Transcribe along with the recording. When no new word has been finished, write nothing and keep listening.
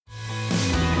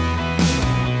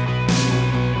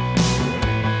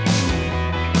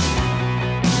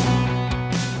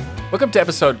Welcome to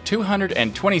episode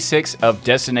 226 of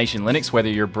Destination Linux. Whether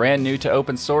you're brand new to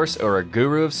open source or a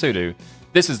guru of sudo,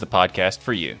 this is the podcast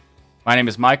for you. My name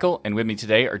is Michael, and with me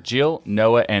today are Jill,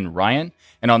 Noah, and Ryan.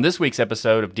 And on this week's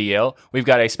episode of DL, we've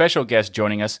got a special guest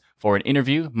joining us for an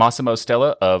interview. Massimo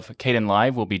Stella of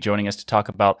Kdenlive will be joining us to talk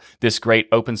about this great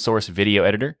open source video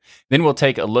editor. Then we'll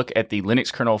take a look at the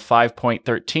Linux kernel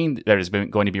 5.13 that is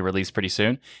going to be released pretty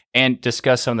soon, and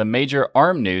discuss some of the major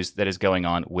ARM news that is going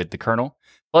on with the kernel.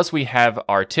 Plus, we have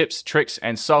our tips, tricks,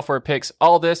 and software picks,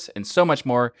 all this and so much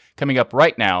more coming up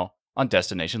right now on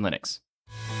Destination Linux.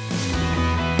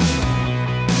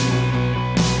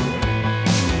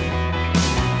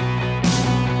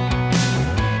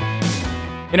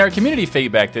 In our community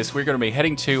feedback this, we're going to be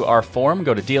heading to our forum.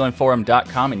 Go to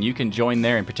dlnforum.com and you can join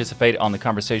there and participate on the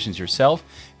conversations yourself.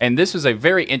 And this was a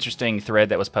very interesting thread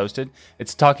that was posted.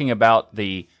 It's talking about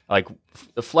the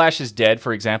Flash is dead,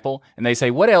 for example, and they say,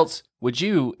 what else would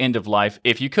you end of life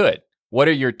if you could? What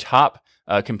are your top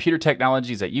computer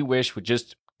technologies that you wish would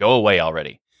just go away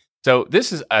already? So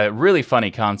this is a really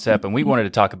funny concept, and we wanted to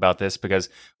talk about this because,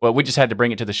 well, we just had to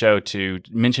bring it to the show to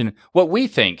mention what we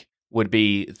think would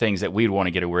be things that we'd want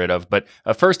to get rid of. But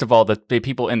first of all, the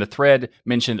people in the thread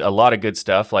mentioned a lot of good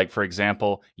stuff, like, for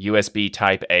example, USB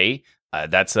Type A.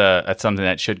 That's something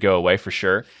that should go away for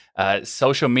sure.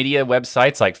 Social media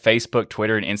websites like Facebook,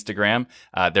 Twitter, and Instagram.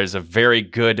 There's a very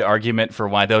good argument for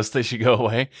why those things should go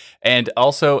away. And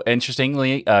also,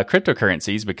 interestingly,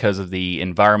 cryptocurrencies, because of the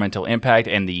environmental impact.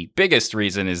 And the biggest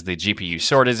reason is the GPU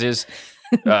shortages.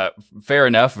 Fair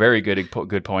enough. Very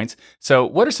good points. So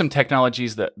what are some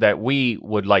technologies that we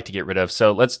would like to get rid of?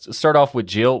 So let's start off with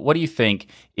Jill. What do you think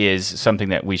is something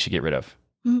that we should get rid of?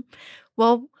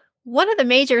 Well, one of the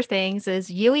major things is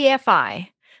UEFI.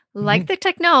 Like the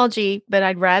technology, but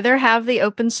I'd rather have the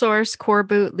open source Core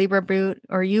Boot, Libre Boot,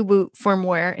 or U-Boot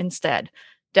firmware instead.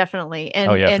 Definitely.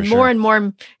 And more and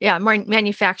more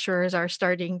manufacturers are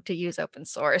starting to use open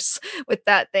source with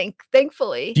that,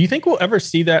 thankfully. Do you think we'll ever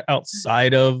see that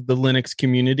outside of the Linux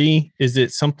community? Is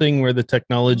it something where the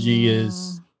technology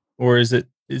is, or is it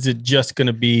just going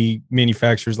to be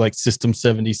manufacturers like System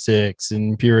 76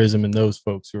 and Purism and those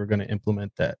folks who are going to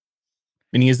implement that?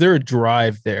 Meaning, is there a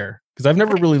drive there? Because I've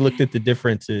never really looked at the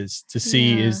differences to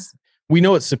see we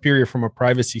know it's superior from a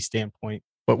privacy standpoint,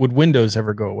 but would Windows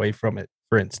ever go away from it,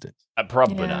 for instance?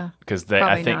 Probably not, because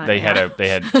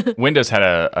Windows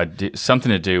had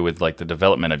something to do with like the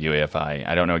development of UEFI.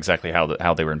 I don't know exactly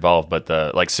how they were involved,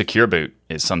 but Secure Boot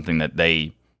is something that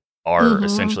they are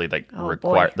essentially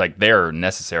required, like they're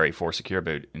necessary for Secure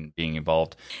Boot and being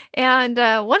involved. And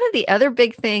one of the other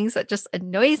big things that just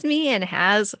annoys me and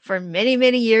has for many,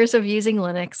 many years of using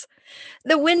Linux,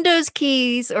 the Windows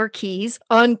keys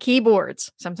on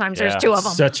keyboards. Sometimes there's two of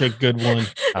them. Such a good one.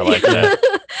 I like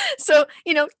that. So,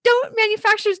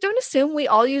 manufacturers don't assume we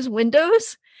all use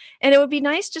Windows. And it would be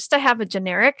nice just to have a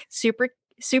generic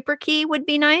super key would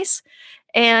be nice.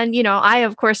 And, I,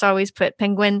 of course, always put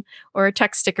Penguin or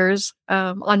text stickers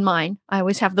on mine. I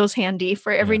always have those handy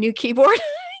for every new keyboard.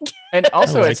 And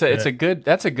also, that's a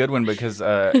good one because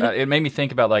it made me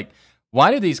think about,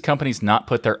 why do these companies not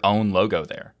put their own logo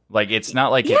there? It's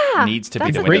not like it needs to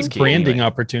be the Windows key. Great branding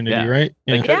opportunity, right?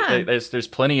 Yeah. There's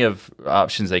plenty of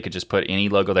options. They could just put any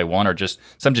logo they want, or just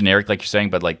some generic, like you're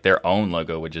saying, but their own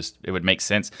logo would make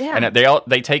sense. Yeah. And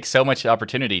they take so much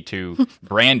opportunity to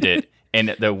brand it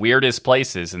in the weirdest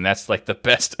places, and that's the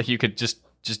best. You could just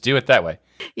do it that way.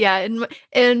 Yeah,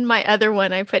 and my other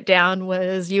one I put down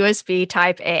was USB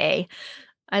Type A.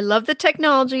 I love the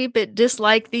technology, but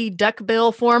dislike the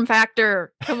duckbill form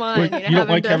factor. Come on, you don't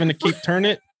like having to keep turn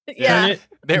it.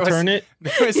 There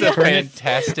was a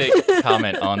fantastic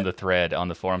comment on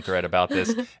the forum thread about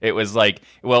this. It was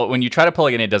when you try to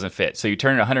plug it in, it doesn't fit. So you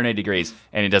turn it 180 degrees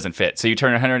and it doesn't fit. So you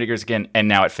turn it 180 degrees again and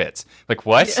now it fits.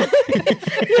 What?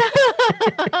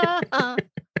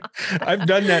 I've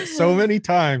done that so many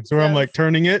times where I'm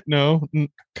turning it. No,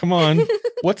 come on.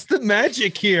 What's the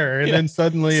magic here? And then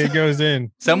suddenly it goes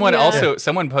in. Someone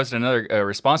posted another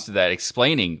response to that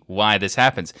explaining why this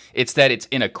happens. It's that it's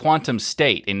in a quantum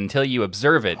state, and until you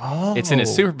observe it, it's in a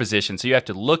superposition. So you have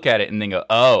to look at it and then go,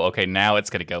 oh, okay, now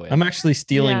it's going to go in. I'm actually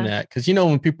stealing that because,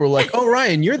 when people are like, oh,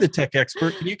 Ryan, you're the tech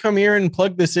expert. Can you come here and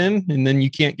plug this in? And then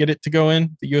you can't get it to go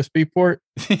in the USB port.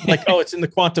 It's in the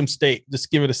quantum state.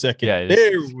 Just give it a second. Yeah,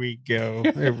 there we go.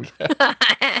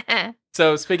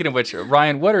 So speaking of which,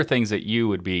 Ryan, what are things that you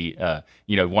would be,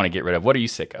 want to get rid of? What are you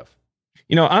sick of?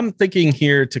 I'm thinking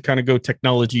here to kind of go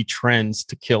technology trends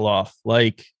to kill off,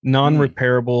 like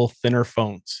non-repairable thinner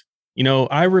phones.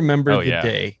 I remember the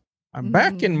day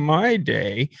Back in my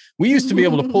day, we used to be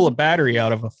able to pull a battery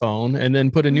out of a phone and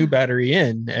then put a new battery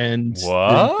in, and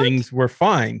things were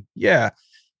fine. Yeah.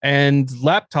 And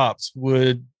laptops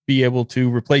would be able to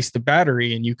replace the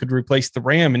battery, and you could replace the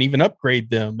RAM and even upgrade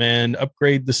them and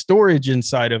upgrade the storage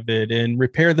inside of it and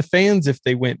repair the fans if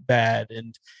they went bad.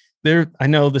 And I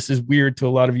know this is weird to a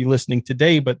lot of you listening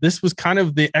today, but this was kind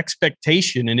of the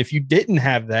expectation. And if you didn't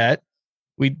have that,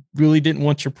 we really didn't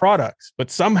want your products.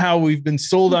 But somehow we've been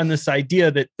sold on this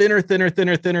idea that thinner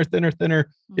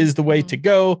is the way to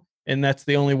go. And that's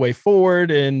the only way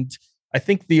forward. And I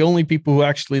think the only people who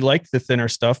actually like the thinner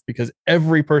stuff, because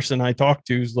every person I talk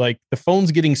to is like, the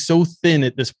phone's getting so thin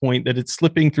at this point that it's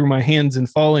slipping through my hands and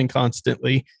falling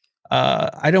constantly.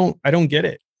 I don't get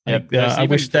it. Like, I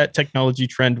wish that technology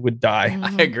trend would die.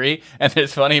 I agree, and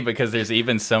it's funny because there's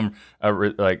even some I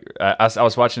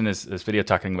was watching this video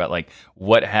talking about like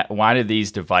why did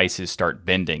these devices start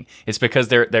bending? It's because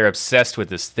they're obsessed with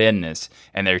this thinness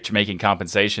and they're making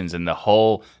compensations, and the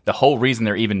whole reason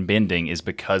they're even bending is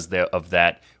because of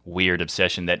that weird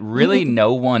obsession that really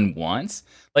no one wants.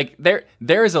 Like there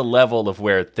is a level of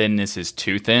where thinness is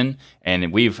too thin,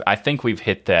 and I think we've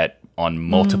hit that on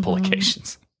multiple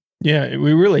occasions. Yeah,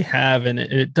 we really have, and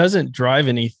it doesn't drive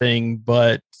anything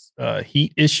but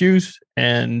heat issues.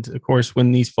 And of course,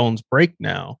 when these phones break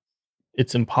now,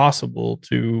 it's impossible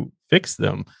to fix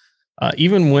them.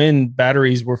 Even when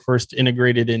batteries were first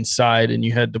integrated inside and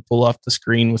you had to pull off the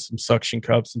screen with some suction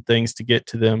cups and things to get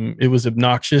to them, it was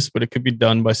obnoxious, but it could be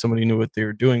done by somebody who knew what they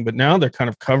were doing. But now they're kind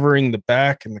of covering the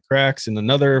back and the cracks in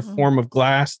another form of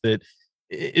glass that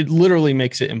it literally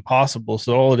makes it impossible.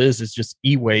 So all it is just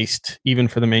e-waste, even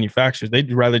for the manufacturers. They'd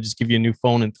rather just give you a new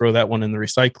phone and throw that one in the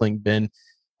recycling bin.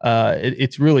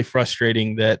 It's really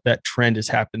frustrating that trend has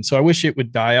happened. So I wish it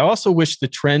would die. I also wish the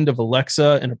trend of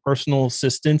Alexa and a personal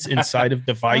assistant inside of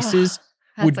devices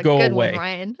would go away.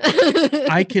 Ryan.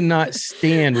 I cannot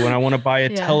stand when I want to buy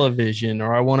a television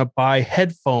or I want to buy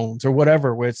headphones or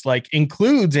whatever, where it's like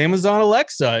includes Amazon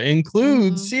Alexa,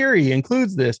 includes Siri,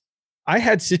 includes this. I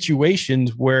had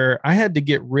situations where I had to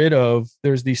get rid of,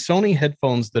 there's these Sony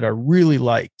headphones that I really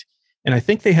liked. And I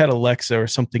think they had Alexa or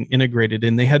something integrated,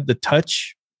 and they had the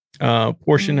touch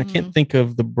portion. I can't think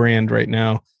of the brand right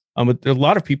now. But a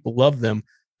lot of people love them,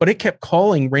 but it kept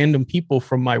calling random people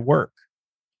from my work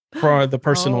for the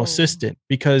personal assistant,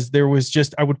 because there was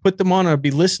I would put them on, I'd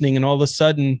be listening, and all of a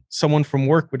sudden someone from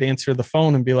work would answer the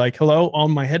phone and be like, hello, on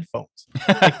my headphones.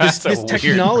 Like this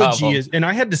technology is, and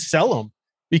I had to sell them.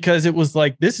 Because it was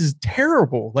like, this is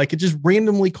terrible. Like it just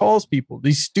randomly calls people.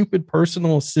 These stupid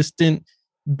personal assistant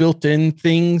built-in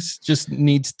things just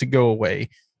needs to go away.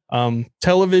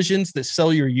 Televisions that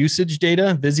sell your usage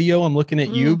data, Vizio, I'm looking at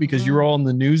you because you're all in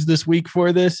the news this week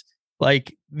for this.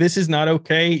 Like, this is not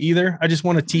okay either. I just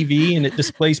want a TV and it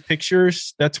displays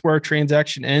pictures. That's where our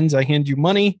transaction ends. I hand you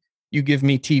money. You give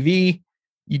me TV.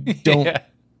 You don't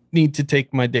need to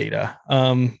take my data.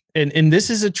 And this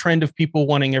is a trend of people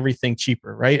wanting everything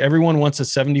cheaper, right? Everyone wants a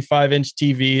 75-inch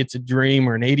TV. It's a dream,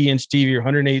 or an 80-inch TV or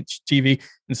 108-inch TV.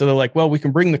 And so they're like, well, we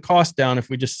can bring the cost down if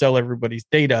we just sell everybody's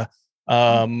data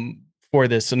for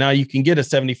this. So now you can get a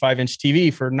 75-inch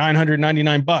TV for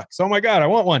 $999. Oh my God, I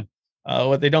want one.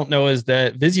 What they don't know is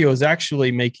that Vizio is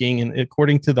actually making, and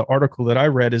according to the article that I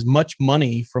read, as much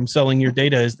money from selling your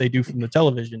data as they do from the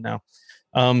television now.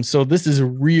 So this is a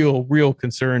real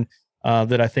concern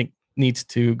that I think needs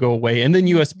to go away. And then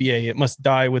USB-A, it must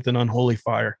die with an unholy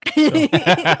fire. So.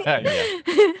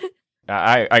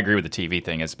 I agree with the TV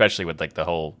thing, especially with like the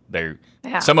whole,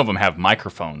 some of them have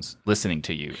microphones listening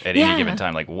to you at any given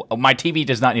time. Like, my TV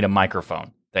does not need a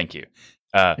microphone. Thank you.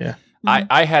 I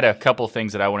had a couple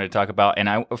things that I wanted to talk about. And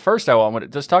I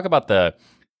wanted to just talk about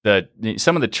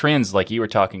some of the trends, like you were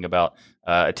talking about,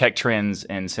 tech trends,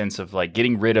 and sense of like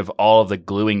getting rid of all of the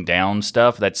gluing down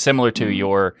stuff that's similar to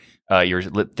your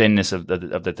thinness of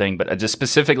the thing, but just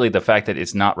specifically the fact that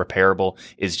it's not repairable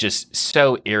is just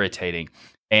so irritating.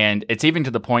 And it's even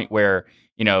to the point where,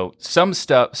 some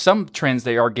trends,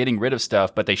 they are getting rid of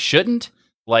stuff, but they shouldn't,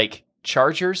 like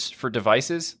chargers for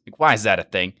devices. Like, why is that a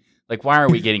thing? Like, why are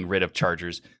we getting rid of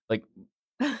chargers? Like,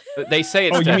 they say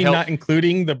it's you mean not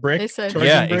including the brick?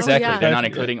 Yeah, exactly. They're not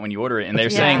including it when you order it, and they're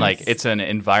saying like it's an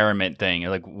environment thing. You're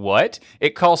like, what?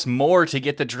 It costs more to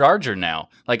get the charger now.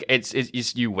 Like it's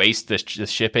you waste the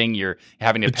shipping. You're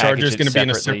having to the package charger's it going to be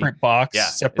in a separately. separate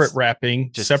box, separate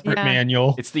wrapping, separate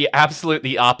manual. It's the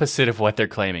opposite of what they're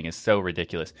claiming. It's so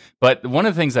ridiculous. But one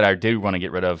of the things that I do want to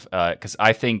get rid of, because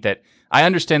I think that I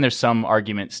understand there's some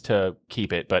arguments to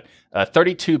keep it, but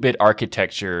 32-bit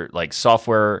architecture, like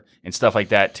software and stuff like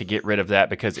that, to get rid of that,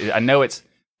 because I know it's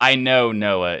I know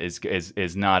Noah is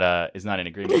not in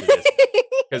agreement with this.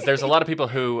 Because there's a lot of people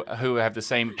who have the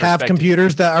same have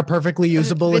computers that are perfectly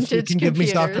usable. If you Vintage can give me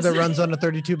software that computers. runs on a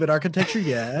 32-bit architecture,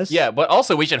 yes. Yeah, but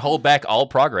also we should hold back all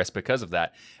progress because of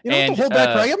that. You don't have to hold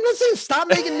back, right? I'm not saying stop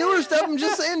making newer stuff. I'm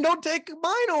just saying don't take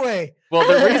mine away. Well,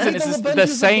 the reason Take is the the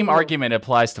benches of same the world. argument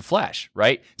applies to Flash,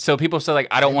 right? So people say like,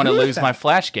 I don't want to agree with lose that. my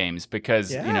Flash games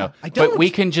because, Yeah, I but don't. we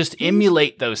can just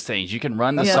emulate those things. You can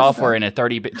run the Yes. software in a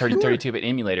 32-bit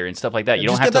emulator and stuff like that. You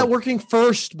don't just have get to. that working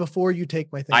first before you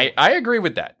take my thing. I agree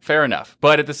with that. Fair enough.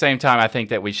 But at the same time, I think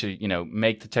that we should,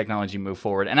 make the technology move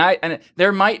forward. And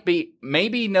there might be,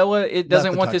 maybe Noah, it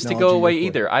doesn't the want this to go technology away move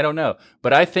either. I don't know.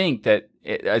 But I think that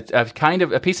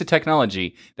a piece of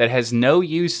technology that has no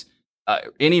use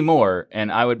anymore,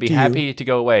 and I would be To you. happy to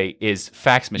go away, is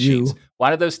fax machines. You.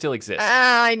 Why do those still exist?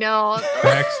 I know.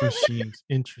 Fax machines.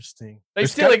 Interesting. They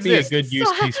There's still gotta be a exist. good use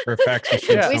Still case for a fax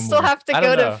machine. Yeah. We still somewhere. have to I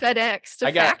go don't to know. FedEx to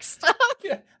I got- fax stuff.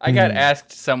 I got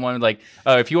asked someone like,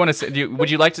 "Oh, if you want to, would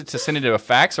you like to send it to a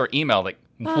fax or email?" Like,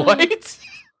 what?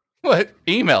 What?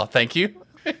 Email? Thank you.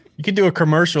 You could do a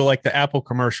commercial like the Apple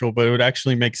commercial, but it would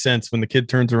actually make sense when the kid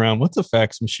turns around. What's a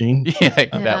fax machine? Yeah, that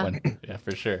Yeah. one. Yeah,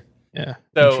 for sure. Yeah.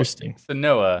 So, Interesting. So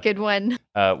Noah, Good one.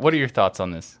 what are your thoughts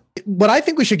on this? What I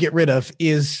think we should get rid of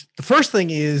is the first thing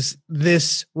is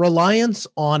this reliance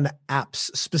on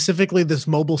apps, specifically this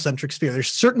mobile centric sphere. There's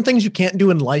certain things you can't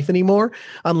do in life anymore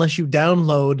unless you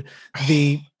download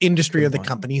the industry or the one.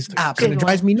 company's That's a apps. good And it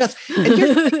drives me nuts. And it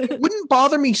yeah. wouldn't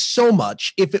bother me so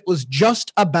much if it was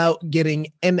just about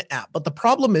getting an app. But the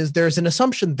problem is there's an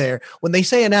assumption there. When they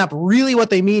say an app, really what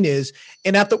they mean is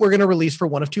an app that we're going to release for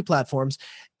one of two platforms.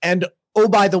 And oh,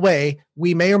 by the way,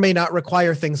 we may or may not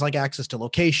require things like access to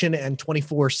location and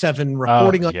 24/7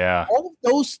 reporting on yeah. all of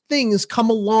those things come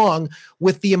along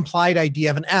with the implied idea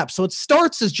of an app. So it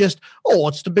starts as just, oh,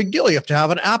 what's the big deal? You have to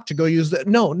have an app to go use that.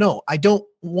 No, I don't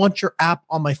want your app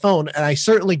on my phone. And I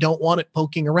certainly don't want it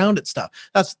poking around at stuff.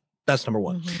 That's number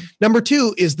one. Number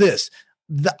two is this.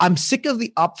 I'm sick of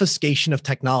the obfuscation of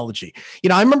technology.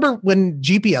 I remember when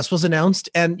GPS was announced,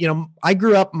 and I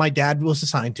grew up. My dad was a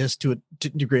scientist to a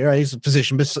degree. Right? He's a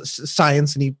physician, but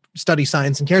science, and he studies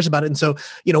science and cares about it. And so,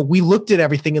 we looked at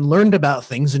everything and learned about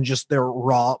things in just their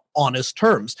raw, honest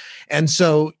terms. And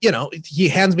so, he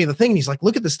hands me the thing, and he's like,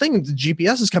 "Look at this thing. The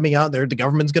GPS is coming out there. The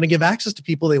government's going to give access to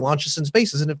people. They launch this in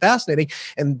space. Isn't it fascinating?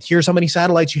 And here's how many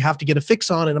satellites you have to get a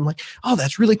fix on." And I'm like, "Oh,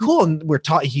 that's really cool." And we're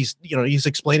taught. He's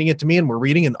explaining it to me, and we're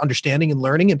reading and understanding and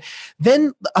learning. And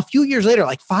then a few years later,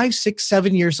 like 5, 6,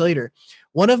 7 years later,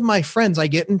 one of my friends, I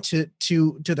get into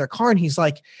their car, and he's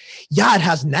like, "Yeah, it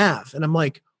has nav." And I'm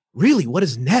like, "Really? What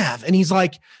is nav?" And he's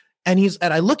like, and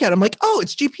I look at him like, "Oh,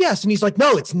 it's GPS." And he's like,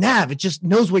 "No, it's nav. It just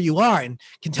knows where you are and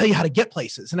can tell you how to get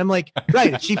places." And I'm like,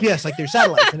 "Right, it's GPS, like there's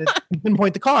satellites, and it can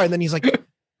pinpoint the car." And then he's like,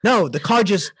 "No, the car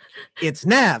it's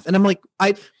nav." And I'm like,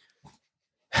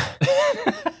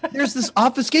 there's this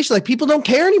obfuscation, like people don't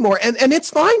care anymore. And it's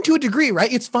fine to a degree,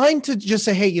 right? It's fine to just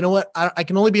say, "Hey, you know what? I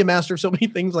can only be a master of so many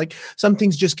things. Like some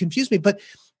things just confuse me." But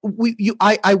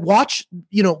I watch,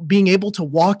 being able to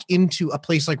walk into a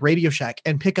place like Radio Shack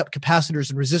and pick up capacitors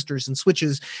and resistors and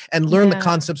switches and learn the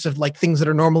concepts of like things that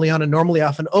are normally on and normally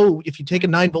off. And if you take a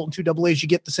 9-volt and 2 AA's, you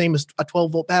get the same as a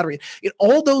 12-volt battery.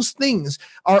 All those things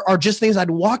are just things. I'd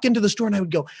walk into the store and I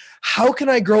would go, "How can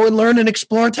I grow and learn and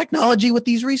explore technology with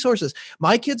these resources?"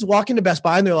 My kids walk into Best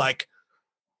Buy and they're like,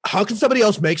 "How can somebody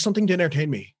else make something to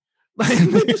entertain me?"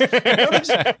 Just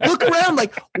look around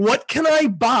like, what can I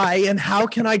buy and how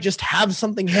can I just have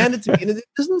something handed to me? And it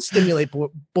doesn't stimulate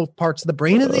both parts of the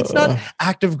brain. It's not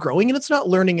active growing, and it's not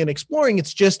learning and exploring.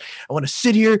 It's just, I want to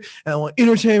sit here and I want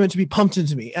entertainment to be pumped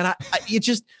into me. And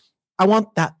I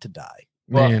want that to die.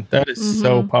 Man, that is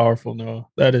so powerful, Noah.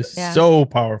 That is so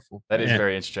powerful. That is Man.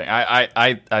 very interesting. I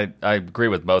agree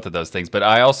with both of those things, but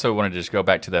I also want to just go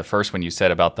back to the first one you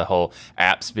said about the whole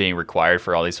apps being required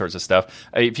for all these sorts of stuff.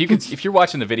 If you're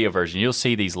watching the video version, you'll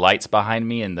see these lights behind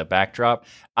me in the backdrop.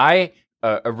 I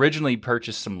originally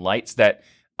purchased some lights that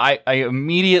I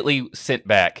immediately sent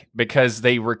back because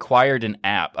they required an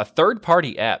app, a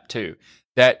third-party app too,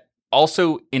 that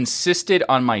also insisted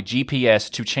on my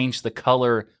GPS to change the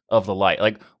color of the light.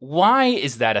 Like, why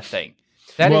is that a thing?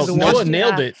 Noah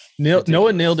nailed it.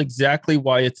 Noah nailed exactly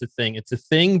why it's a thing. It's a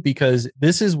thing because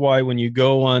this is why when you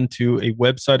go onto a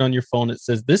website on your phone, it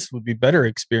says this would be better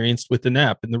experienced with an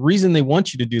app. And the reason they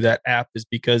want you to do that app is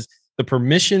because the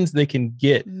permissions they can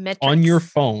get on your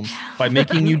phone by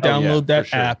making you download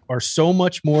that app are so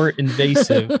much more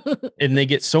invasive and they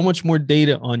get so much more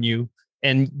data on you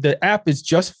And the app is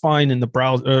just fine in the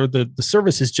browser, or the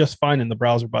service is just fine in the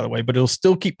browser, by the way, but it'll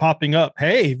still keep popping up.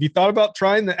 Hey, have you thought about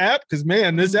trying the app? Because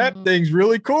man, this app thing's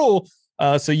really cool.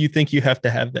 So you think you have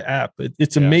to have the app.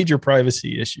 It's a major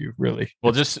privacy issue, really.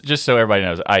 Well, just so everybody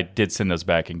knows, I did send those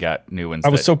back and got new ones. I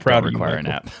was so proud of you, require an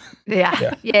Michael. app.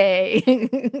 Yeah.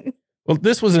 Yay. Well,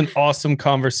 this was an awesome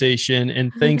conversation,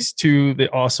 and thanks to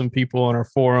the awesome people on our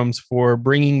forums for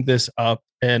bringing this up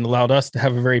and allowed us to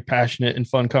have a very passionate and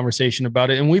fun conversation about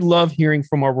it. And we love hearing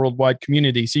from our worldwide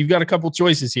community. So you've got a couple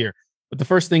choices here. But the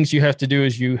first things you have to do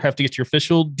is you have to get your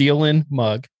official Deal-In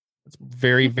mug. It's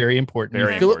very, very important.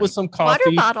 Very you fill important. it with some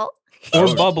coffee. Water bottle. Or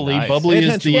Oh, bubbly. nice. Bubbly Pay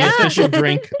is the attention. official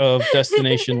drink of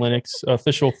Destination Linux,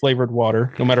 official flavored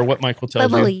water, no matter what Michael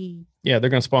tells you. Bubbly. Yeah, they're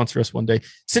going to sponsor us one day.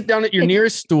 Sit down at your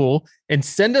nearest stool and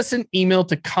send us an email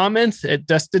to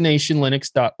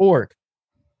comments@destinationlinux.org.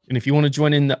 And if you want to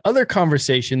join in the other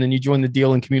conversation, then you join the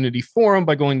Deal-In community forum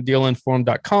by going to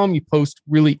dealinforum.com. You post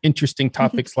really interesting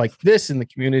topics like this, and the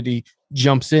community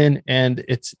jumps in, and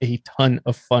it's a ton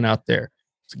of fun out there.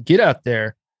 So get out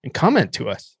there and comment to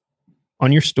us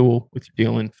on your stool with your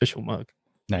Deal-In official mug.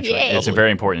 Naturally. Yay. It's very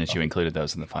important that you included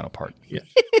those in the final part.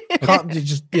 And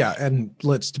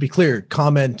to be clear,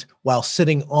 comment while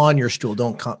sitting on your stool.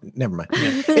 Don't never mind.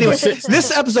 Anyway,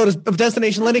 this episode of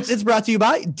Destination Linux is brought to you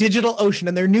by DigitalOcean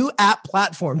and their new app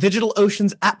platform.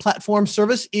 DigitalOcean's app platform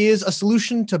service is a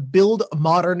solution to build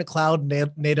modern cloud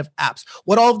native apps.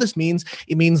 What all of this means,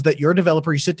 it means that you're a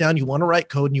developer, you sit down, you want to write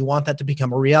code, and you want that to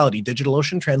become a reality.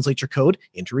 DigitalOcean translates your code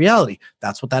into reality.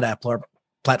 That's what that app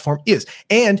platform is.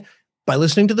 And by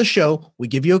listening to the show, we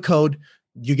give you a code.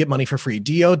 You get money for free.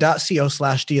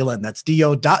 do.co/DLN. That's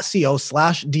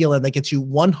do.co/DLN. That gets you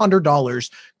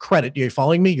 $100 credit. You're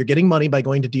following me? You're getting money by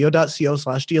going to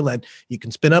do.co/DLN. You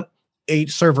can spin up a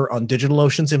server on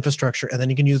DigitalOcean's infrastructure, and then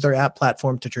you can use their app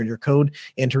platform to turn your code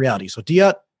into reality. So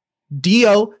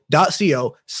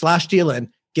do.co/DLN.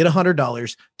 Get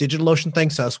 $100. DigitalOcean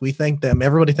thanks us. We thank them.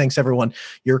 Everybody thanks everyone.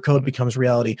 Your code becomes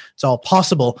reality. It's all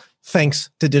possible thanks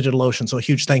to DigitalOcean. So a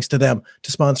huge thanks to them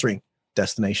to sponsoring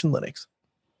Destination Linux.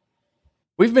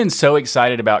 We've been so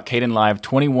excited about Kdenlive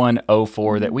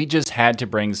 2104 that we just had to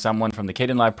bring someone from the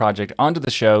Kdenlive project onto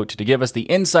the show to give us the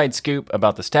inside scoop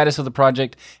about the status of the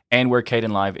project and where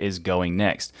Kdenlive is going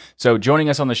next. So joining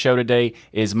us on the show today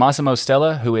is Massimo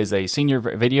Stella, who is a senior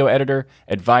video editor,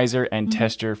 advisor, and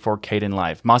tester for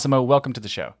Kdenlive. Massimo, welcome to the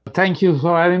show. Thank you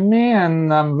for having me,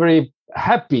 and I'm very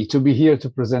happy to be here to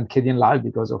present Kdenlive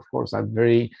because, of course, I'm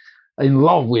very in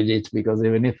love with it, because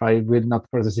even if I will not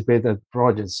participate in the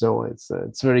project, so it's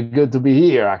very good to be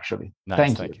here, actually.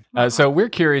 Nice, Thank you. So we're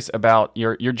curious about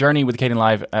your journey with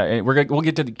Kdenlive. We'll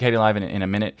get to Kdenlive in a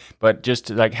minute, but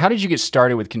just like, how did you get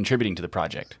started with contributing to the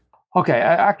project? Okay,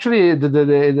 actually,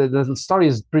 the story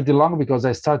is pretty long because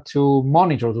I start to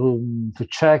monitor, to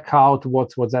check out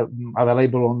what was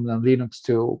available on Linux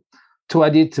to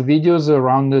edit videos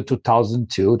around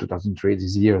 2002, 2003,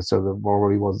 this year. So the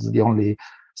probably was the only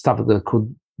stuff that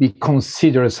could be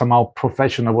considered somehow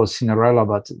professional was Cinderella,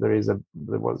 but there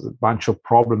was a bunch of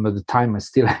problems at the time. I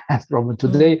still have problem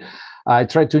today. I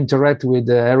tried to interact with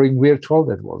Erwin Virtual,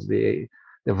 that was the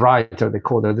writer, the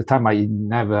coder. At the time, I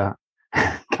never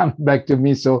come back to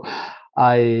me. So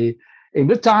in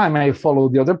the time, I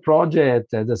followed the other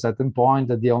project. At a certain point,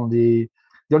 the only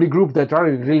group that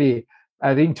really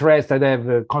had interest and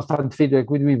have constant feedback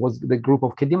with me was the group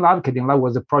of Kdenlive. Kdenlive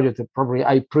was a project that probably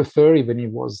I prefer, even if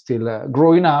it was still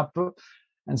growing up.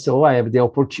 And so I have the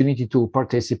opportunity to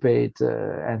participate,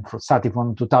 and starting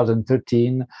from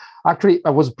 2013. Actually, I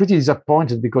was pretty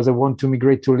disappointed because I want to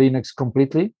migrate to Linux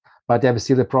completely, but I have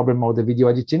still the problem of the video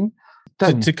editing.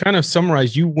 To kind of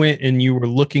summarize, you went and you were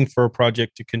looking for a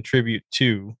project to contribute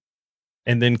to,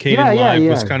 and then Kdenlive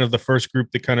was kind of the first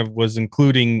group that kind of was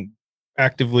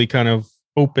actively kind of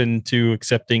open to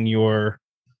accepting your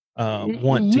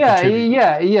want to contribute.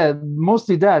 Yeah,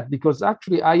 mostly that, because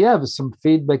actually I have some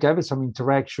feedback, I have some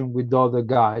interaction with other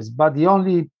guys, but the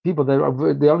only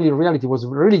reality was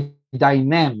really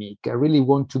dynamic. I really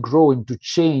want to grow and to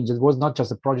change. It was not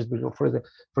just a project, but for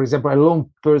example, a lone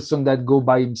person that go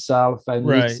by himself and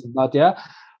mix, but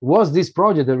was this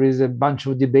project. There is a bunch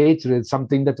of debate,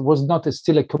 something that was not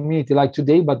still a community like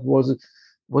today, but was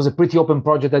a pretty open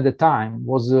project at the time,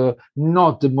 was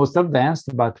not the most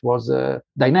advanced, but was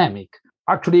dynamic.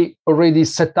 Actually already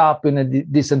set up in a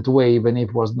decent way, even if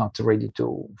it was not ready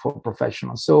for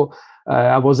professionals. So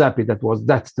I was happy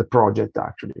that's the project,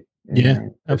 actually.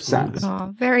 Absolutely.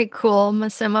 Oh, very cool,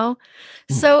 Massimo.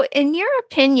 So in your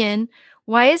opinion,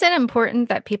 why is it important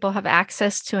that people have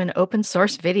access to an open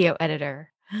source video editor?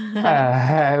 We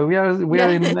are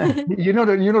in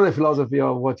the philosophy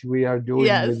of what we are doing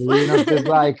Yes. with Linux. It's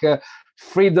like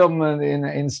freedom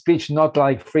in speech, not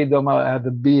like freedom at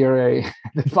the beer at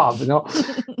the pub,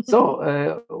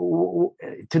 So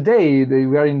today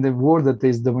we are in the world that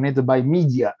is dominated by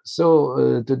media.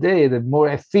 So today the more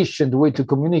efficient way to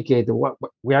communicate what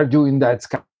we are doing, that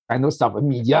kind of stuff,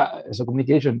 media, so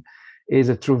communication is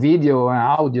through video and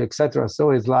audio, etc.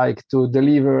 So it's like to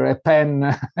deliver a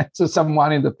pen to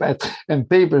someone in the pen and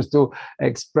papers to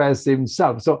express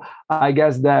himself. So I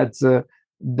guess that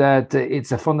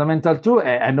it's a fundamental tool.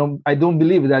 I don't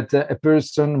believe that a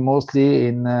person, mostly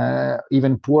in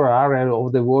even poor area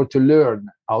of the world, to learn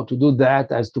how to do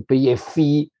that has to pay a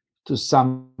fee to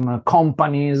some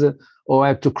companies or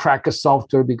have to crack a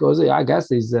software, because I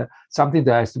guess it's something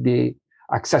that has to be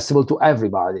accessible to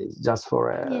everybody, just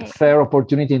for a fair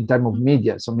opportunity in terms of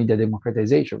media. So media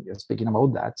democratization, we are speaking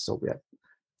about that. So we have,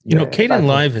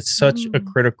 Kdenlive is such a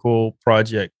critical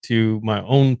project to my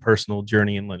own personal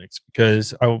journey in Linux,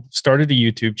 because I started a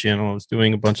YouTube channel. I was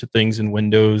doing a bunch of things in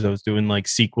Windows. I was doing like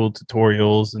SQL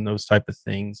tutorials and those type of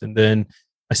things. And then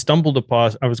I stumbled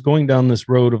upon, I was going down this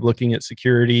road of looking at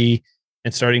security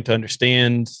and starting to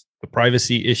understand the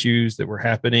privacy issues that were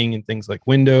happening in things like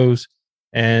Windows.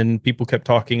 And people kept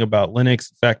talking about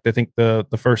Linux. In fact, I think the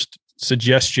first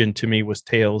suggestion to me was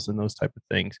Tails and those type of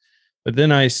things. But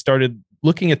then I started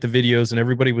looking at the videos, and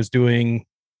everybody was doing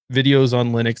videos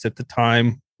on Linux at the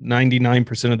time.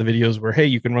 99% of the videos were, hey,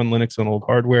 you can run Linux on old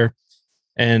hardware.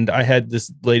 And I had this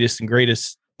latest and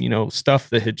greatest, stuff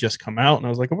that had just come out. And I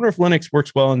was like, I wonder if Linux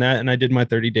works well in that. And I did my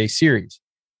 30-day series.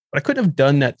 But I couldn't have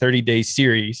done that 30-day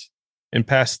series and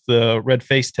passed the red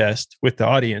face test with the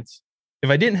audience if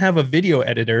I didn't have a video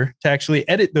editor to actually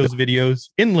edit those videos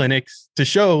in Linux to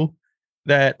show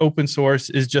that open source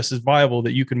is just as viable,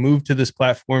 that you can move to this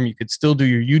platform. You could still do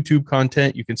your YouTube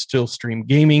content. You can still stream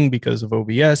gaming because of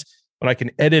OBS, but I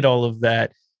can edit all of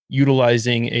that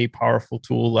utilizing a powerful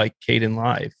tool like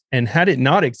Kdenlive. And had it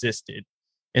not existed,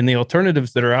 and the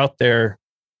alternatives that are out there,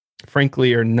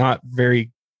 frankly, are not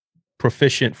very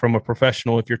proficient from a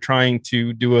professional. If you're trying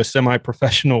to do a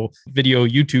semi-professional video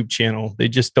YouTube channel, they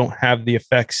just don't have the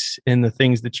effects and the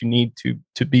things that you need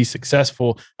to be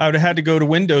successful. I would have had to go to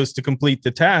Windows to complete the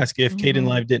task if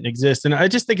Kdenlive didn't exist. And I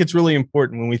just think it's really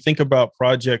important when we think about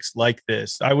projects like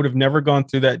this. I would have never gone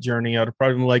through that journey. I would have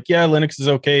probably been like, yeah, Linux is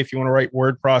okay if you want to write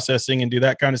word processing and do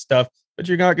that kind of stuff, but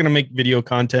you're not going to make video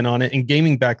content on it. And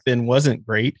gaming back then wasn't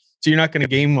great, so you're not going to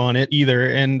game on it either.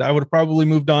 And I would have probably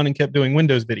moved on and kept doing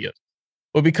Windows videos.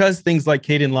 Well, because things like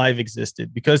Kdenlive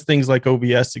existed, because things like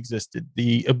OBS existed,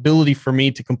 the ability for me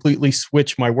to completely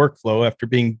switch my workflow after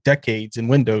being decades in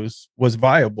Windows was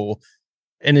viable.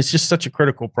 And it's just such a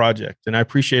critical project. And I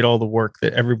appreciate all the work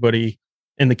that everybody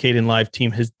in the Kdenlive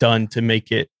team has done to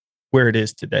make it where it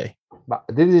is today. But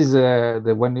this is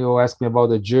when you asked me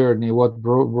about the journey, what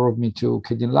brought me to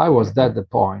Kdenlive, was that the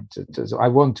point. So I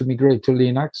want to migrate to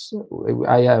Linux.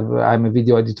 I'm a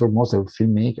video editor, mostly a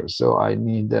filmmaker, so I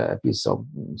need a piece of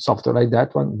software like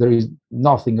that one. There is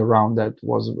nothing around that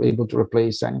was able to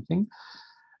replace anything.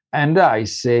 And I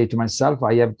say to myself,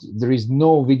 there is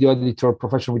no video editor,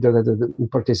 professional video editor who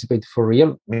participate for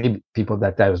real. Maybe people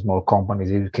that have small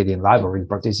companies in Kdenlive already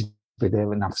participate. They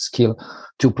have enough skill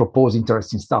to propose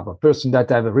interesting stuff. A person that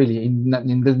have really in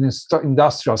the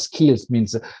industrial skills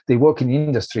means they work in the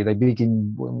industry, they big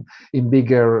in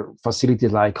bigger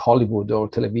facilities like Hollywood or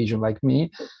television like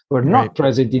me, were not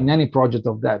present in any project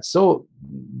of that. So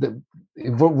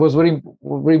it was very,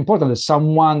 very important that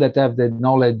someone that have the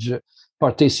knowledge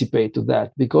participate to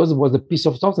that, because it was a piece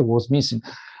of software was missing.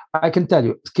 I can tell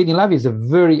you, Kdenlive is a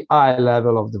very high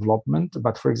level of development.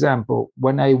 But for example,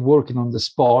 when I working on the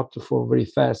spot for very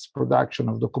fast production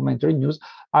of documentary news,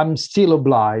 I'm still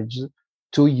obliged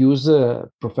to use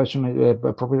professional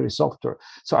proprietary software.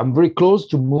 So I'm very close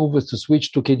to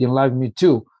switch to Kdenlive Me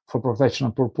Too for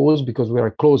professional purpose, because we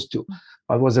are close to.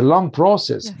 But it was a long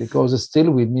process because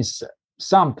still we miss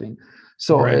something.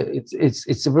 So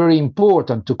it's very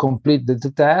important to complete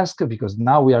the task, because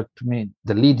now we are, to me,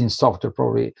 the leading software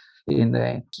probably in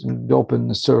the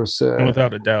open source.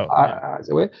 Without a doubt.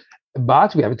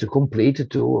 But we have to complete it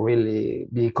to really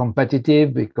be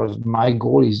competitive, because my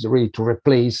goal is really to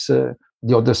replace the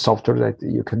other software that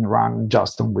you can run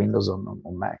just on Windows on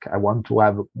Mac. I want to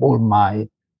have all my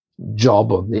job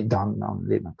done on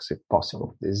Linux if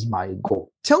possible. This is my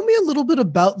goal. Tell me a little bit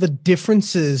about the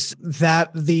differences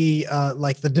that the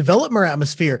developer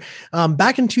atmosphere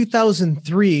back in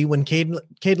 2003 when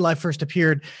Kdenlive first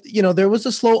appeared. There was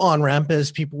a slow on ramp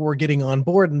as people were getting on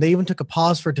board, and they even took a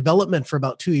pause for development for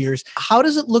about 2 years. How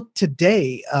does it look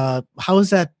today? How has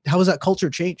that culture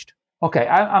changed? Okay,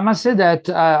 I must say that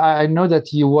I know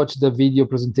that you watched the video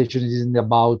presentation in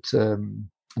an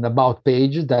about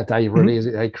page that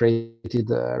I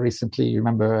created recently.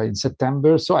 Remember in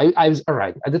September. So I was all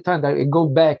right at the time. I go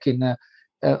back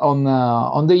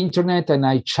on the internet and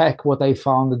I check what I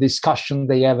found, the discussion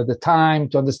they have at the time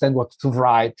to understand what to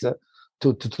write to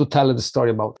tell the story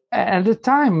about. At the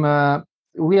time.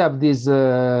 We have this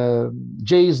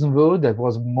JSON world that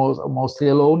was mostly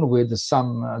alone with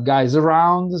some guys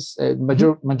around.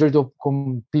 Majority of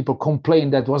people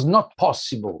complained that it was not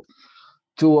possible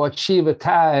to achieve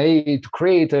to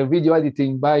create a video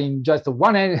editing by just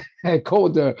one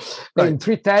coder. Right. In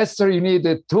 3 testers, you need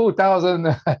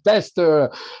 2,000 testers,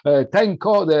 10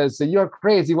 coders. You're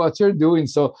crazy what you're doing.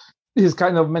 So this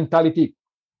kind of mentality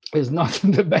is not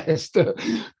the best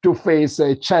to face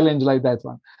a challenge like that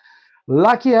one.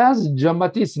 Lucky as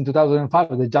Jean-Baptiste in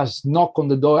 2005, they just knock on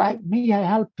the door. May I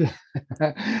help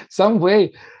some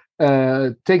way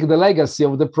take the legacy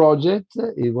of the project?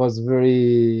 It was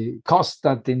very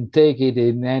constant in take it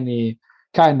in any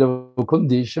kind of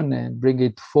condition and bring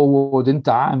it forward in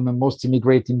time, mostly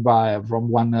migrating from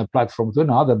one platform to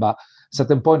another. But at a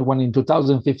certain point, when in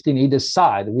 2015 he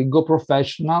decided we go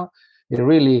professional, it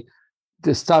really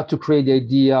start to create the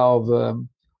idea of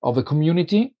a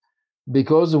community.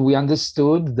 Because we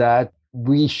understood that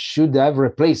we should have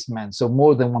replacements, so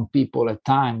more than one people at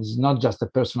times, not just a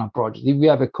personal project. If we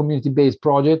have a community-based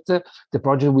project, the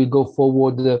project will go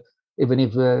forward even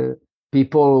if we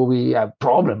have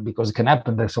problem, because it can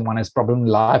happen that someone has problem in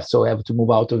life, so we have to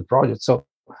move out of the project. So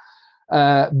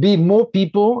be more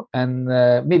people, and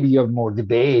maybe you have more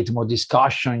debate, more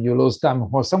discussion, you lose time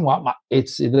for someone, but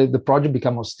the project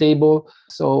become more stable.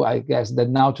 So I guess that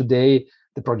now today,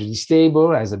 the project is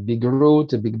stable, has a big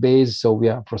root, a big base, so we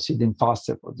are proceeding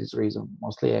faster for this reason.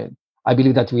 Mostly, I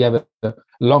believe that we have a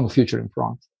long future in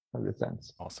front of the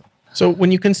sense. Awesome. So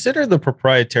when you consider the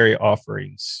proprietary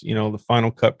offerings, the Final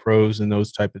Cut Pros and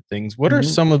those type of things, what are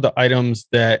some of the items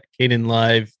that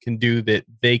Kdenlive can do that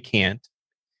they can't?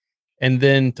 And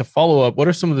then to follow up, what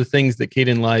are some of the things that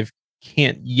Kdenlive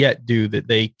can't yet do that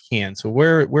they can? So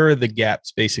where are the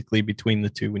gaps basically between the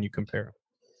two when you compare them?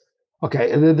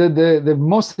 Okay, the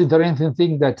most interesting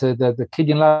thing that the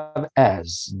Kdenlive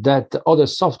has that other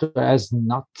software has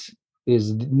not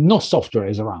is no software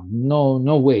is around.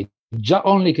 No way.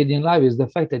 Only Kdenlive is the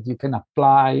fact that you can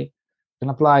apply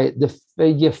the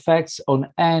effects on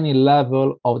any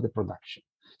level of the production.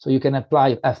 So you can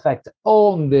apply effect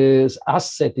on this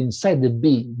asset inside the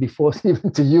bean before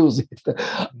even to use it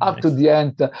up to the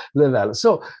end level.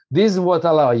 So this is what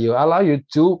allow you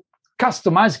to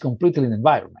customize completely the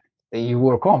environment you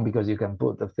work on, because you can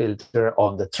put the filter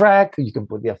on the track, you can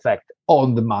put the effect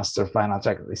on the master final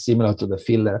track. It's similar to the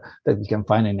filler that you can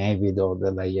find in Avid, or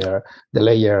the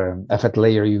effect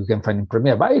layer you can find in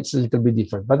Premiere, but it's a little bit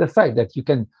different. But the fact that you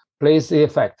can place the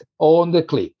effect on the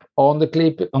clip, on the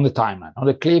timeline, on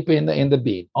the clip in the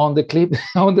beat, on the clip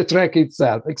on the track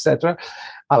itself, etc.,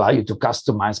 allow you to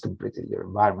customize completely your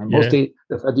environment. Mostly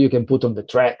the fact that you can put on the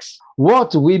tracks.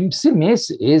 What we still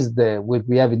miss is what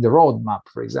we have in the roadmap.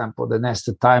 For example, the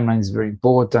nested timeline is very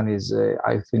important.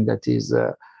 I think that is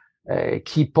a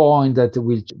key point that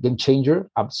will game changer.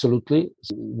 Absolutely,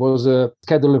 it was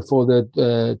scheduled for the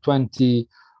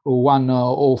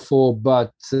 2104,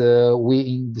 but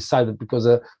we decided because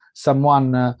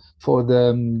someone for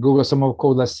the Google Summer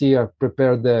Code last year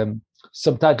prepared the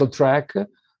subtitle track.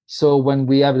 So when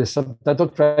we have the subtitle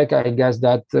track, I guess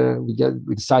that we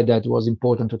decided that it was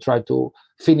important to try to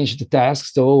finish the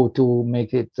task, so to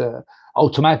make it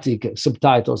automatic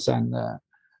subtitles and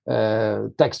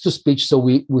text to speech. So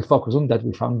we focus on that.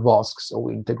 We found Vosk, so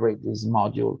we integrate this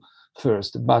module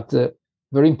first. But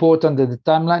very important that the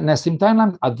timeline, nesting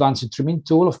timeline, advanced trimming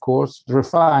tool, of course,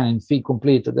 refine and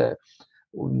complete the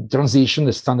transition,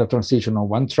 the standard transition on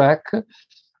one track,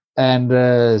 and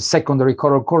secondary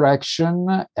color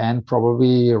correction, and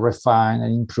probably refine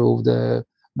and improve the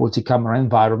multi-camera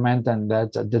environment. And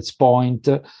that at this point,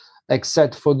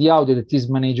 except for the audio that is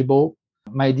manageable,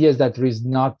 my idea is that there is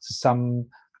not some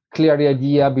clear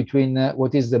idea between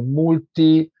what is the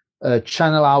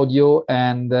multi-channel audio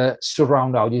and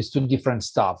surround audio. It's two different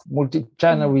stuff.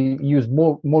 Multi-channel, we use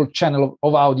more channel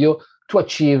of audio to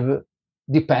achieve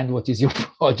depend what is your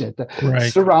project.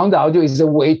 Right. Surround audio is a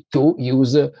way to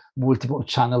use multiple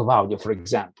channel of audio, for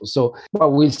example. So, but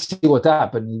we'll see what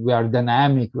happens. We are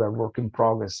dynamic, we are work in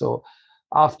progress. So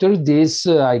after this,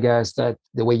 I guess that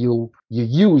the way you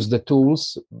use the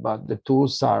tools, but the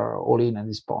tools are all in at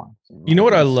this point. You know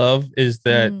what I love is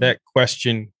that that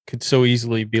question could so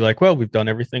easily be like, well, we've done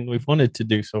everything we've wanted to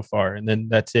do so far, and then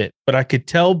that's it. But I could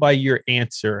tell by your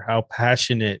answer how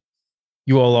passionate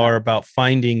you all are about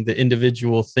finding the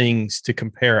individual things to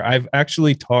compare. I've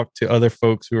actually talked to other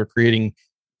folks who are creating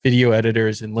video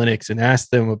editors in Linux and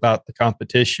asked them about the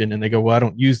competition, and they go, well, I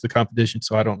don't use the competition,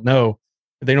 so I don't know.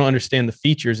 But they don't understand the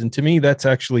features. And to me, that's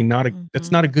actually not that's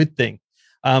not a good thing.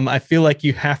 I feel like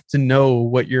you have to know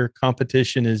what your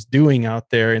competition is doing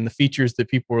out there and the features that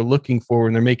people are looking for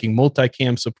when they're making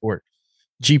multicam support,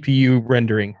 GPU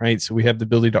rendering, right? So we have the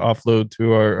ability to offload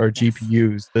to our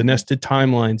GPUs, the nested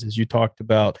timelines, as you talked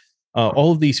about.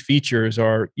 All of these features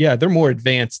are, they're more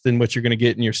advanced than what you're going to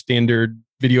get in your standard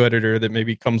video editor that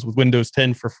maybe comes with Windows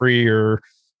 10 for free or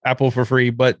Apple for free.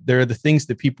 But they're the things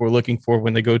that people are looking for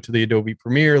when they go to the Adobe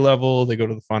Premiere level, they go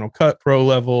to the Final Cut Pro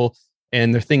level.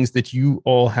 And they're things that you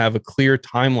all have a clear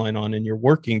timeline on and you're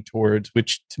working towards,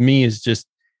 which to me is just,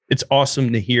 it's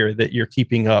awesome to hear that you're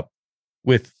keeping up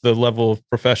with the level of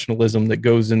professionalism that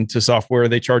goes into software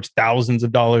they charge thousands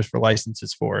of dollars for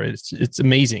licenses for. It's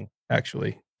amazing,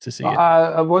 actually, to see it.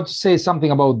 I want to say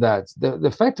something about that.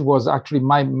 The fact was actually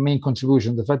my main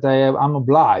contribution. The fact I'm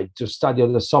obliged to study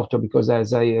all the software because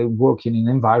as I work in an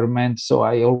environment, so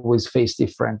I always face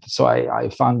different. So I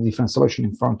found different solution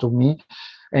in front of me.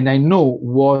 And I know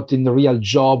what in the real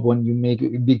job, when you make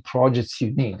big projects,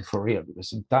 you need for real, because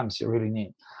sometimes you really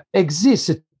need.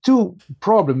 Exists two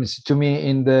problems to me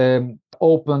in the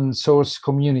open source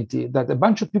community, that a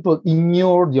bunch of people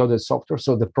ignore the other software.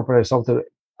 So the proprietary software,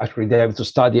 actually they have to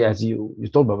study, as you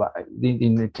told me about.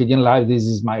 In the Kdenlive, this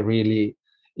is my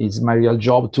real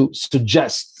job to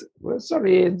suggest, well,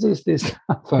 sorry, this.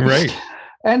 Right.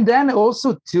 And then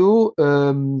also to,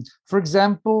 for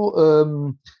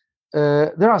example,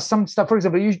 there are some stuff. For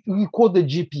example, you quote the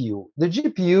GPU. The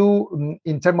GPU,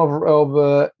 in terms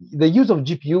of the use of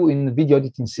GPU in the video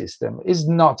editing system, is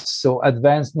not so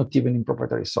advanced, not even in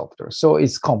proprietary software. So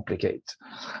it's complicated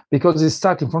because it's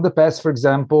starting from the past. For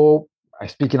example, I'm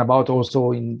speaking about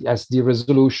also in SD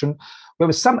resolution, we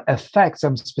have some effects,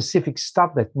 some specific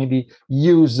stuff that maybe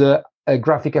use a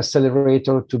graphic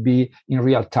accelerator to be in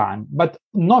real time, but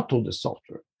not all the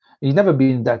software. It's never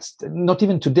been that, not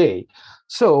even today.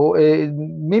 So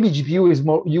maybe GPU is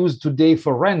more used today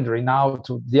for rendering out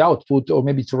to the output, or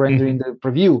maybe to render in the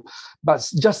preview. But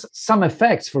just some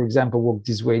effects, for example, work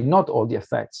this way, not all the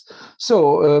effects.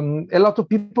 So a lot of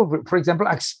people, for example,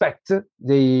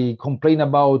 they complain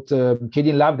about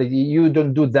Kdenlive that you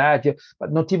don't do that,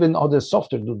 but not even other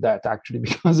software do that, actually,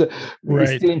 because we're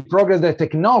still in progress, the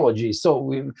technology. So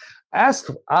we ask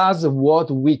us what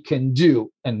we can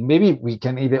do, and maybe we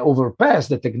can even overpass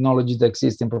the technology that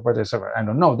exists in proprietary software. I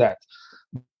don't know that,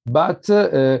 but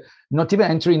not even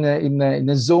entering in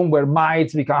a zone where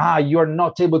might become you are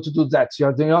not able to do that. You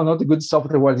are not a good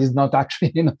software where it is not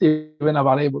actually not even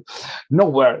available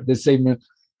nowhere the same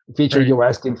feature you're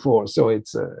asking for. So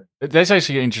it's that's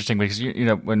actually interesting, because you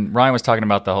know, when Ryan was talking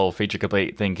about the whole feature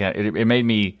complete thing, it made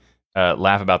me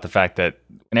laugh about the fact that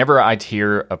whenever I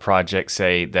hear a project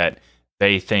say that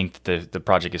they think the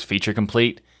project is feature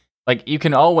complete, like, you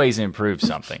can always improve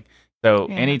something. So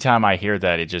anytime I hear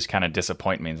that, it just kind of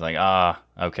disappoints me. It's like,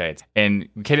 okay. In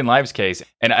Kdenlive's case,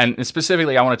 and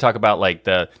specifically, I want to talk about like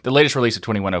the latest release of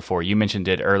 2104. You mentioned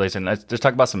it earlier, and let's just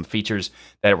talk about some features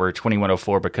that were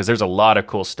 2104, because there's a lot of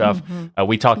cool stuff.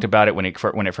 We talked about it when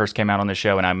it first came out on the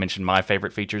show, and I mentioned my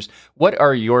favorite features. What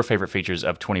are your favorite features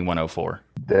of 2104?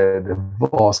 The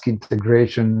VOSC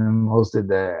integration, and mostly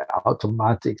the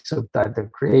automatic subtitle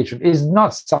creation, is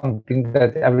not something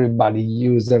that everybody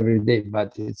uses every day,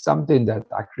 but it's something that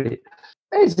actually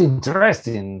is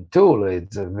interesting tool.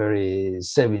 It's a very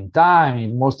saving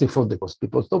time, mostly for the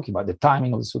people talking about the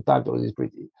timing of the subtitles is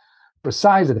pretty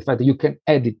precise. And the fact that you can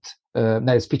edit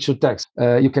speech to text,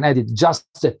 you can edit just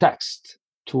the text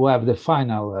to have the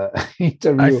final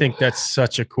interview. I think that's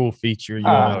such a cool feature you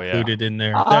included in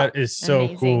there. That is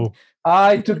so cool.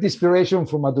 I took the inspiration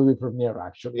from Adobe Premiere,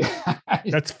 actually.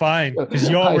 That's fine, because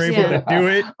y'all were able to do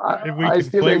it, and we can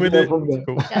play with it.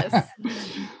 Yes.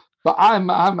 But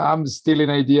I'm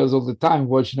stealing ideas all the time,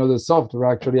 watching other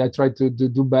software. Actually, I try to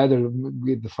do better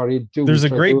with Farid too. There's a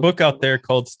great book out there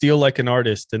called Steal Like an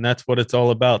Artist, and that's what it's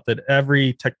all about. That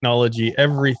every technology,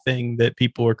 everything that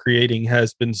people are creating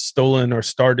has been stolen or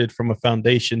started from a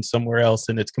foundation somewhere else,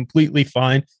 and it's completely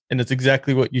fine. And it's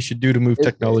exactly what you should do to move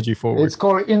technology forward. It's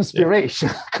called inspiration.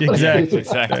 Yeah.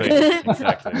 Exactly.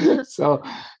 So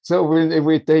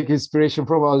we take inspiration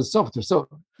from our software. So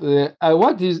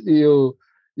what is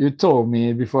you told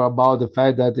me before about the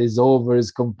fact that it's over,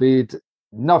 is complete.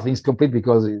 Nothing's complete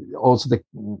because also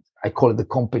I call it the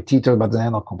competitor, but they're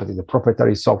not competitor, the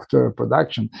proprietary software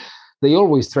production. They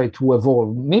always try to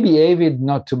evolve. Maybe Avid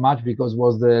not too much because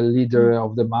was the leader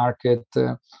of the market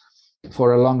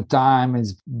for a long time,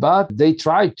 but they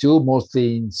try to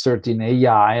mostly insert in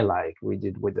AI, like we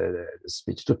did with the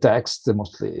speech to text.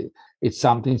 Mostly it's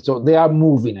something, so they are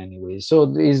moving anyway.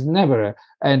 So it's never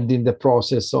ending the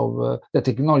process of the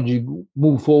technology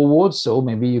move forward. So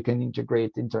maybe you can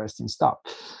integrate interesting stuff.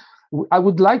 I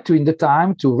would like to, in the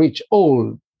time, to reach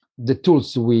all the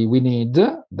tools we need.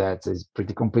 That is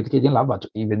pretty complicated in lab, but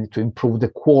even to improve the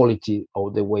quality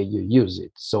of the way you use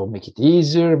it. So make it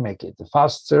easier, make it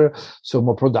faster, so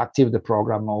more productive the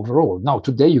program overall. Now,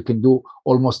 today you can do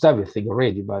almost everything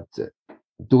already, but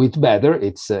do it better.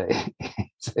 It's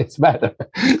better.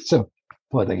 So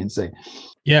what I can say.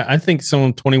 Yeah, I think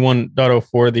some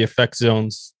 21.04, the effect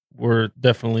zones were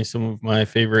definitely some of my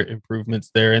favorite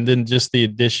improvements there. And then just the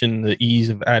addition, the ease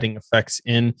of adding effects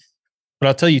in. But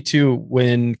I'll tell you too,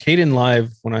 when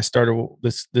Kdenlive, when I started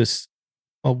this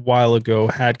a while ago,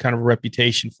 had kind of a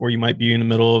reputation for you might be in the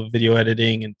middle of video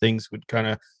editing and things would kind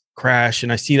of crash.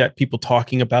 And I see that people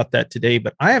talking about that today,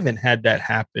 but I haven't had that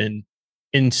happen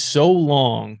in so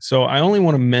long. So I only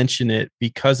want to mention it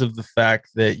because of the fact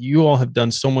that you all have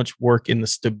done so much work in the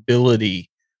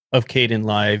stability of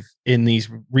Kdenlive in these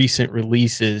recent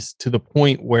releases, to the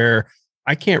point where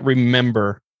I can't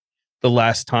remember the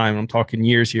last time, I'm talking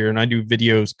years here, and I do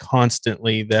videos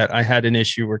constantly, that I had an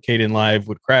issue where Kdenlive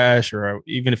would crash, or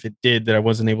even if it did, that I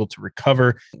wasn't able to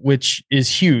recover, which is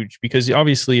huge because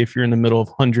obviously if you're in the middle of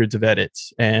hundreds of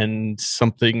edits and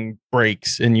something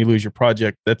breaks and you lose your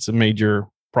project, that's a major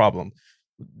problem.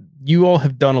 You all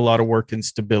have done a lot of work in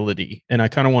stability, and I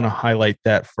kind of want to highlight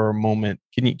that for a moment.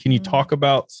 Can you talk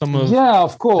about some of? Yeah,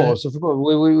 of course.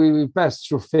 We passed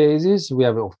through phases. We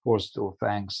have, of course, to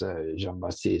thanks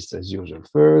Jean-Baptiste as usual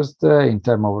first in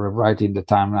terms of writing the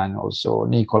timeline. Also,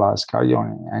 Nicolas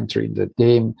Carioni entering the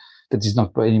game that is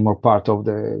not anymore part of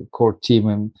the core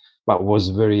team, but was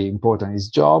very important in his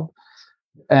job.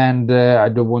 And I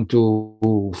don't want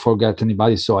to forget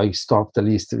anybody, so I stopped the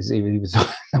list even if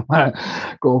I don't want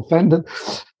to go offended.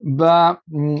 But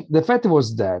the fact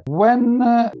was that when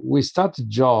we started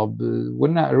job,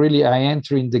 when I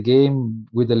entered in the game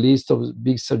with a list of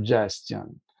big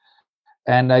suggestions,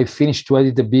 and I finished to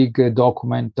edit the big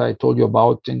document I told you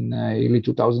about in early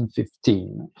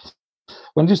 2015.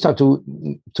 When you start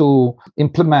to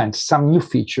implement some new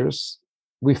features,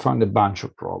 we found a bunch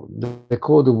of problems. The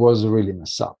code was really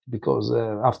messed up because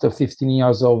after 15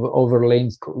 years of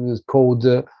overlaying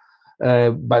code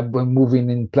by moving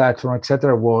in platform,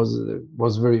 etc.,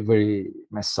 was very, very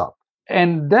messed up.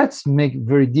 And that's make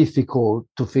very difficult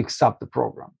to fix up the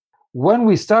program. When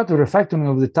we started refactoring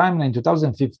of the timeline in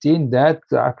 2015, that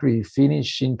actually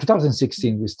finished in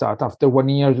 2016. We start after 1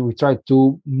 year. We tried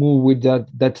to move with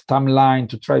that timeline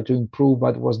to try to improve,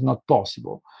 but it was not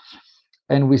possible.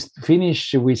 And we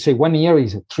finish, we say 1 year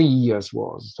is 3 years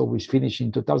was. So we finished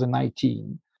in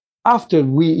 2019. After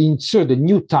we insert the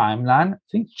new timeline,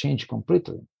 things change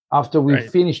completely. After we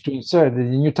finished to insert the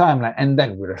new timeline, and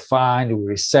then we refined, we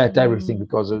reset everything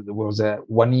because there was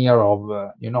 1 year of,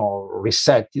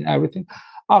 resetting everything.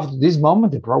 After this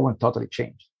moment, the program totally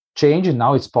changed. And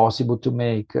now it's possible to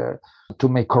make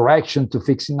correction, to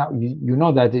fix it. Now you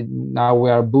know that now we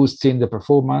are boosting the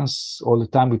performance all the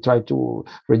time. We try to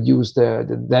reduce the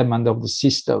demand of the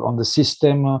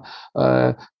system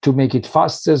to make it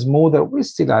faster, smoother. We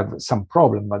still have some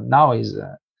problem, but now is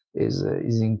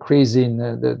increasing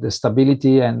the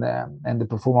stability and the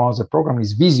performance of the program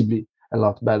is visibly a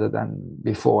lot better than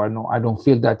before. I don't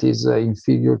feel that is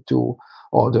inferior to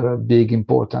other big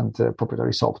important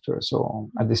proprietary software. So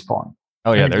at this point.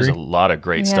 Oh yeah, there's a lot of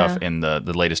great stuff in the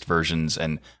latest versions,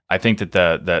 and I think that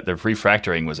the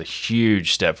refactoring was a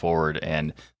huge step forward,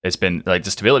 and it's been like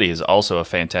the stability is also a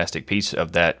fantastic piece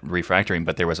of that refactoring.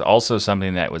 But there was also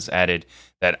something that was added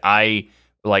that I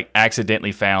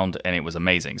accidentally found, and it was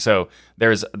amazing. So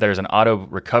there's an auto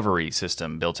recovery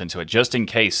system built into it just in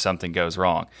case something goes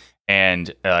wrong.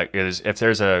 And if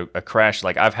there's a crash,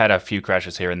 like I've had a few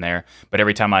crashes here and there, but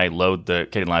every time I load the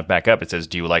Kdenlive back up, it says,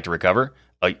 "Do you like to recover?"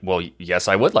 Like, well, yes,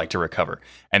 I would like to recover.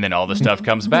 And then all the stuff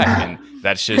comes back, and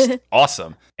that's just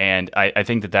awesome. And I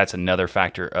think that that's another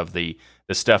factor of the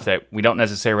stuff that we don't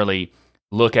necessarily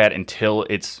look at until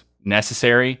it's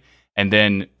necessary. And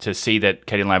then to see that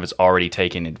Kdenlive has already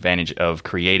taken advantage of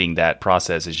creating that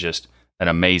process is just an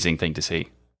amazing thing to see.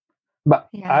 But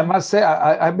I must say,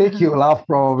 I make you laugh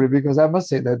probably, because I must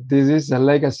say that this is a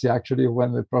legacy actually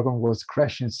when the program was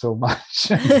crashing so much.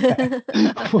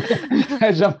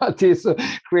 Jean-Baptiste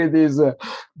created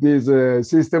this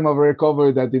system of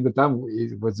recovery that in the time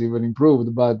it was even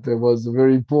improved, but it was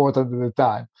very important at the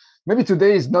time. Maybe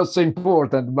today is not so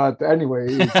important, but anyway,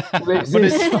 it's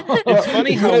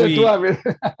funny how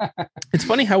it's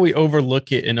funny how we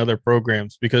overlook it in other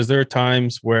programs, because there are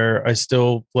times where I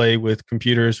still play with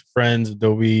computers, friends,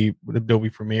 Adobe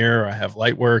Premiere. I have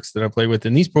Lightworks that I play with,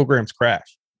 and these programs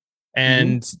crash,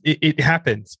 and it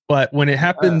happens. But when it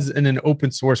happens in an open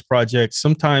source project,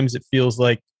 sometimes it feels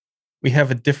like we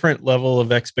have a different level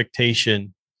of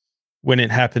expectation when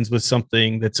it happens with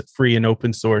something that's free and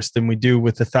open source than we do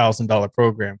with $1,000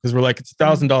 program. Because we're like, it's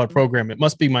 $1,000 program. It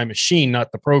must be my machine,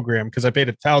 not the program, because I paid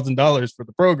 $1,000 for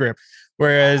the program.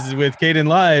 Whereas with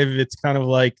Kdenlive, it's kind of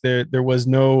like there was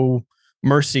no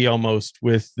mercy almost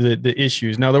with the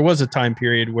issues. Now, there was a time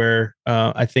period where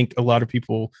I think a lot of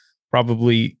people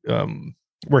probably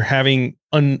were having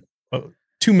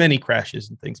too many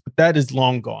crashes and things, but that is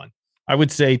long gone. I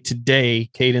would say today,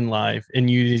 Kdenlive and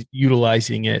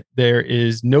utilizing it, there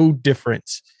is no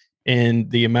difference in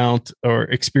the amount or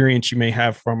experience you may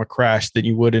have from a crash that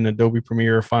you would in Adobe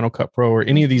Premiere or Final Cut Pro or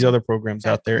any of these other programs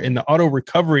out there. And the auto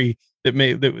recovery that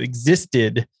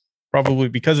existed probably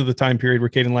because of the time period where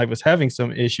Kdenlive was having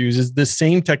some issues is the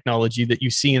same technology that you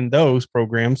see in those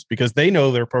programs, because they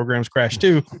know their programs crash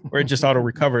too, where it just auto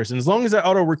recovers. And as long as that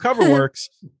auto recover works,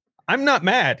 I'm not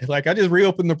mad. Like, I just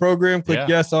reopen the program, click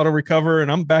yes, auto recover, and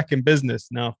I'm back in business.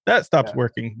 Now, if that stops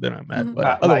working, then I'm mad.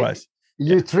 But otherwise,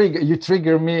 you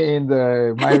trigger me in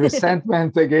my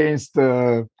resentment against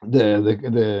the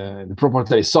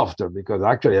proprietary software, because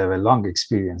actually I have a long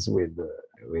experience with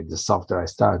the software. I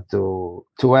started to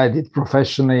edit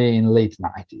professionally in late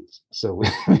 90s. So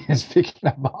we're speaking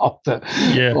about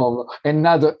of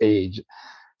another age.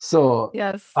 So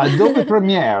yes. Adobe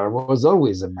Premiere was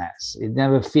always a mess. It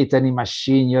never fit any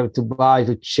machine. You have to buy,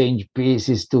 to change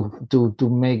pieces to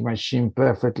make machine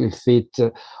perfectly fit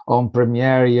on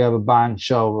Premiere. You have a bunch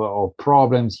of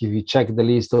problems. If you check the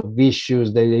list of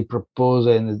issues they propose,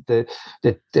 and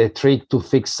the trick to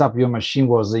fix up your machine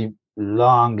was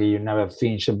long. You never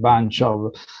finish a bunch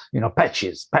of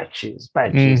patches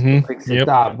to fix it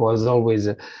up. Was always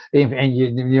and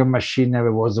your machine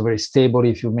never was very stable.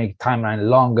 If you make timeline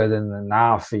longer than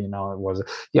enough, it was,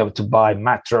 you have to buy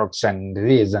Matrox and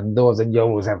this and those, and you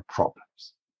always have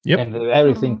problems. And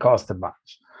everything costs a bunch.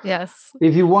 Yes.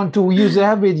 If you want to use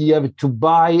Avid, you have to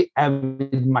buy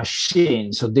Avid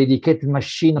machine. So dedicated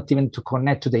machine, not even to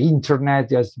connect to the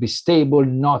internet. It has to be stable,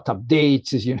 not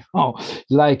updates,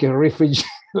 like a refrigerator,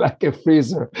 like a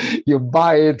freezer. You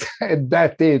buy it and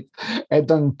that's it, and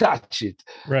don't touch it.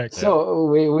 Right. So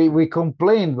we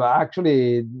complain, but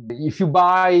actually, if you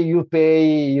buy, you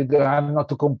pay, you don't have not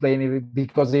to complain,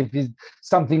 because if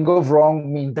something goes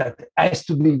wrong, means that it has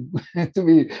to be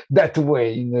that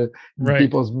way in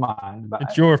people's mind. But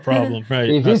it's your problem, right?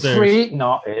 If it's free,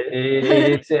 no,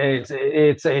 it's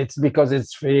because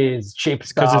it's free. It's cheap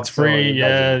stuff. Because it's free,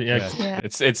 yeah.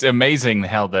 It's amazing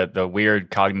how the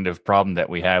weird cognitive problem that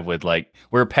we have with, like,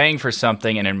 we're paying for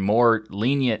something and are more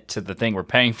lenient to the thing we're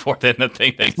paying for than the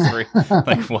thing that's free.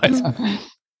 Like, what?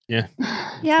 Yeah.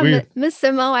 Ms.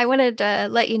 Simo, I wanted to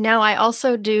let you know I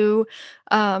also do.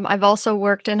 I've also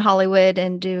worked in Hollywood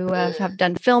and have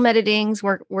done film editings.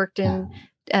 Worked in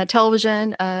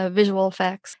television, visual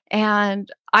effects,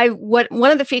 and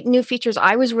one of the new features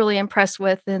I was really impressed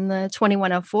with in the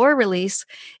 2104 release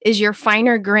is your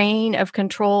finer grain of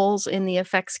controls in the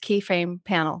effects keyframe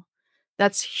panel.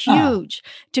 That's huge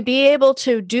to be able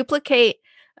to duplicate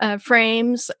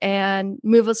frames and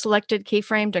move a selected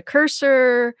keyframe to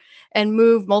cursor and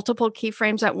move multiple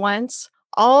keyframes at once.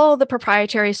 All the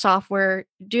proprietary software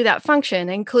do that function,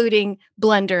 including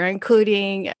Blender,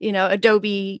 including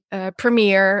Adobe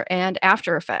Premiere and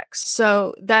After Effects.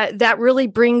 So that really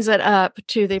brings it up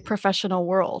to the professional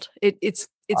world. It's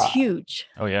huge.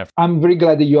 Oh yeah, I'm very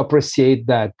glad that you appreciate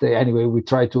that. Anyway, we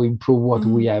try to improve what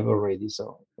we have already,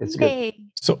 so it's good.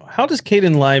 So how does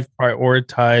Kdenlive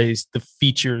prioritize the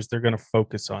features they're going to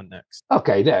focus on next?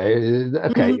 Okay,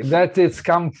 that it's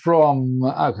come from.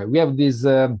 Okay, we have this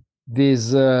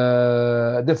this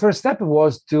the first step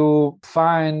was to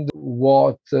find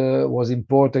what was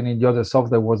important in the other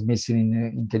software was missing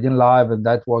in Kdenlive, and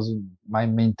that was my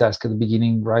main task at the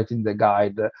beginning, writing the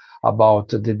guide about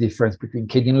the difference between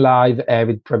Kdenlive,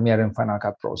 Avid, Premiere, and Final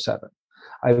Cut Pro 7.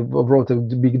 I wrote a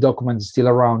big document still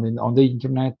around on the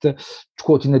internet,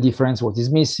 quoting the difference, what is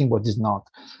missing, what is not.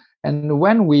 And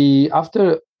when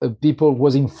after people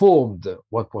was informed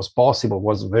what was possible,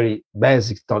 was very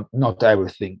basic, not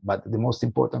everything, but the most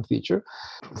important feature.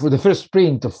 For the first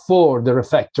sprint for the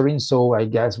refactoring, so I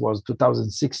guess was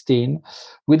 2016,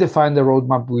 we defined the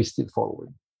roadmap we're still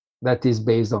following. That is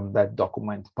based on that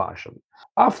document partially.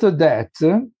 After that,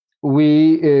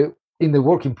 we in the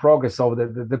work in progress of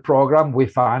the program, we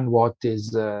find what is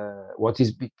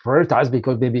prioritized,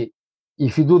 because maybe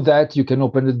if you do that, you can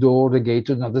open the gate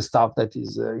to another stuff that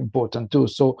is important too.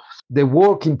 So the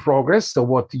work in progress, so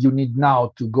what you need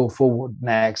now to go forward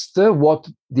next, what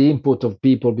the input of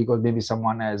people, because maybe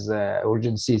someone has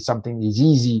urgency, something is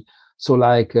easy. So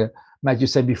like Matthew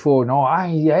said before, no,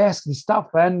 I asked this stuff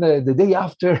and the day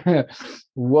after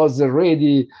was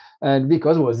ready, and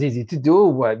because it was easy to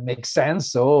do, it makes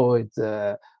sense. So it's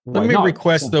let me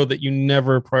request though that you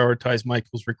never prioritize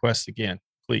Michael's requests again,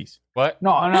 please. What?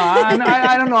 No,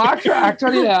 I don't know.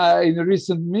 Actually, in a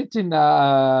recent meeting,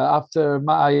 after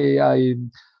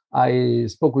I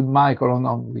spoke with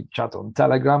Michael we chat on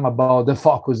Telegram about the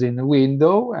focus in the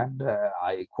window, and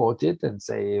I quote it and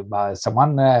say,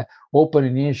 someone open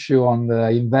an issue on the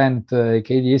event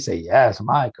KDE, say, yes,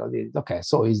 Michael. Okay,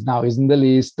 so he's in the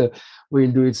list.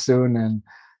 We'll do it soon. And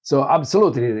so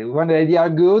absolutely, when the ideas are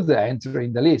good, enter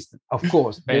in the list, of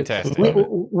course. Fantastic.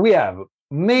 We have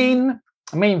main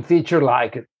feature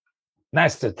like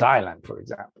nested timeline, for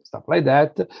example, stuff like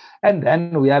that. And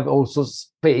then we have also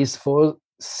space for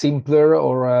simpler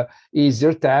or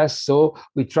easier tasks. So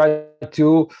we try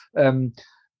to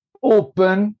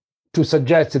open to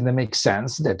suggestions that make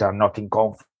sense, that are not in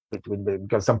conflict with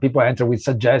because some people enter with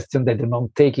suggestions that do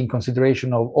not take in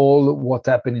consideration of all what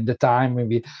happened in the time.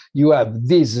 Maybe you have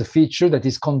this feature that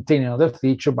is containing another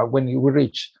feature, but when you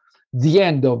reach the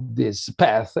end of this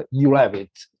path, you have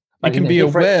it. It can be a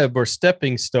web or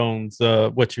stepping stones,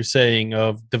 what you're saying,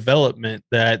 of development,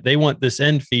 that they want this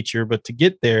end feature, but to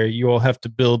get there, you all have to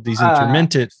build these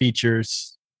intermittent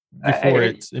features before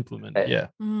it's implemented. Yeah,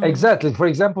 exactly. For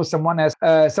example, someone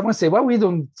say, well, we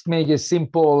don't make a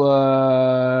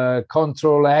simple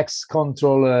Control X,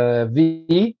 Control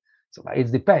V. So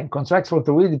it depends. Contracts will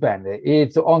depend.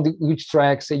 It's on which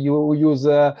tracks you use,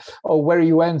 or where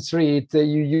you enter it.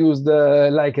 You use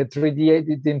like a 3D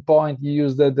editing point. You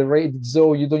use the rated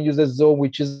zone. You don't use the zone,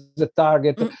 which is the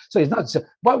target. So it's not.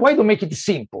 But why don't make it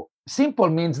simple? Simple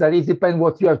means that it depends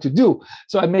what you have to do.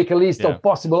 So I make a list of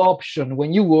possible options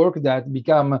when you work that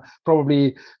become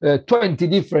probably 20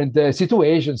 different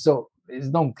situations. So it's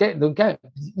don't care.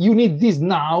 You need this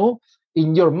now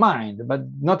in your mind, but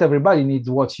not everybody needs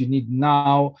what you need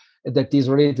now that is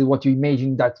related to what you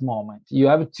imagine that moment. You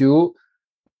have to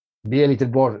be a little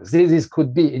more. This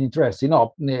could be an interesting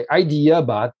idea,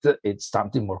 but it's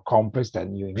something more complex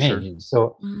than you imagine.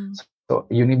 Sure. So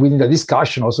we need a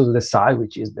discussion also to decide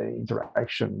which is the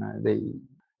interaction, the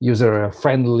user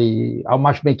friendly, how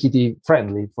much make it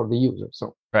friendly for the user.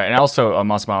 So right, and also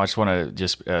Massimo, I just want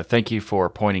to thank you for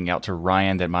pointing out to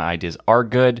Ryan that my ideas are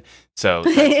good. So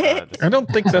I don't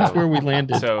think that's where we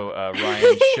landed. So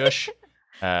Ryan, shush.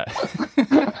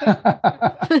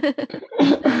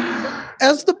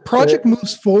 As the project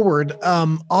moves forward,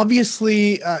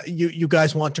 obviously you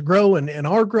guys want to grow and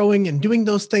are growing and doing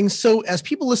those things. So as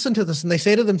people listen to this and they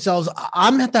say to themselves,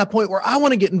 I'm at that point where I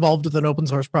want to get involved with an open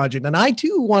source project, and I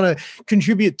too want to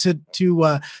contribute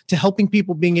to helping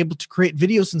people being able to create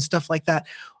videos and stuff like that.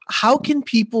 How can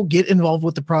people get involved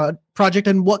with the project,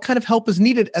 and what kind of help is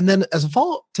needed? And then as a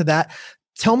follow-up to that,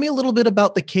 tell me a little bit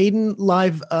about the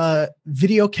Kdenlive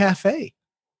Video Cafe.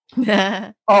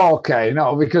 Okay,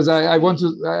 no, because I want to.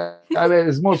 I mean,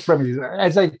 it's more premise.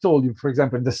 As I told you, for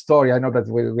example, in the story, I know that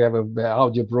we have an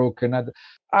audio broken.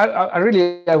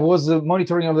 I was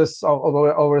monitoring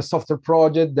over a software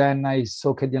project. Then I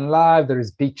saw Kdenlive. There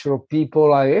is picture of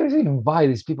people. I invite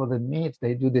these people that meet.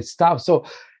 They do this stuff. So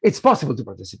it's possible to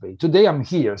participate. Today I'm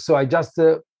here, so I just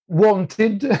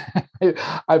wanted.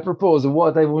 I proposed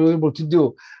what I was able to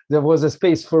do. There was a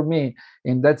space for me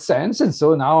in that sense, and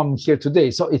so now I'm here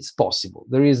today. So it's possible.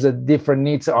 There is a different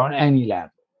needs on any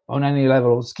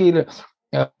level of skill,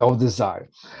 of desire.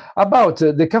 About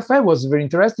the cafe was very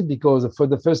interesting because for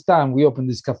the first time we opened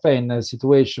this cafe in a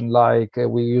situation like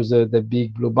we use the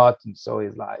big blue button. So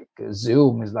it's like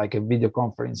Zoom is like a video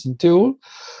conferencing tool.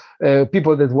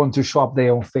 People that want to show up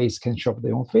their own face can show up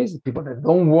their own face. People that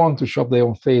don't want to show up their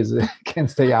own face can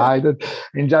stay hidden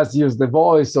and just use the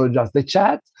voice or just the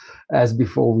chat. As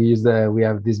before, we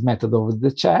have this method of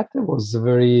the chat. It was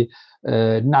very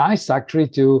nice actually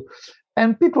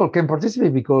and people can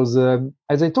participate because,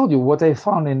 as I told you, what I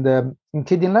found in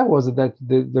Kdenlive was that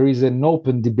there is an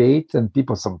open debate, and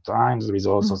people sometimes there is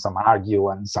also some argue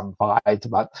and some fight,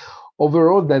 but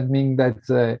overall that means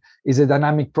that is a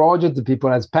dynamic project. The people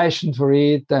has passion for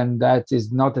it, and that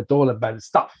is not at all about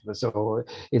stuff. So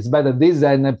it's better this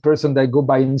than a person that go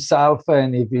by himself,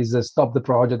 and if he's stop the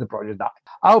project dies.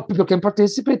 How people can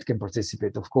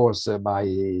participate, of course,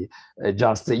 by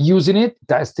just using it,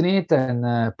 testing it,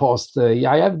 and post,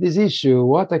 I have this issue,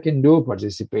 what I can do,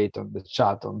 participate on the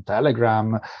chat on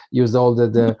Telegram, use all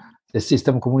the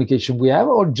system communication we have,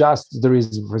 or just there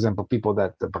is, for example, people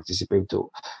that participate to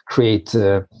create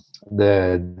the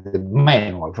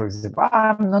manual. For example,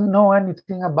 I don't know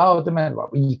anything about the manual.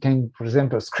 You can, for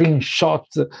example, screenshot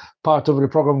part of the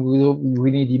program. We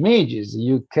need images.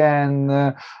 You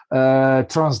can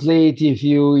translate if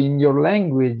you in your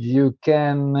language. You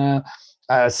can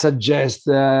suggest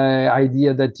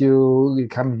idea that you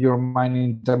come to your mind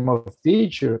in terms of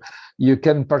feature. You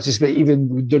can participate even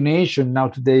with donation. Now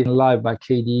today live by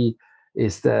KDE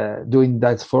is doing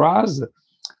that for us.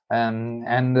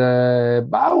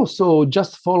 But also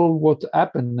just follow what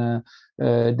happened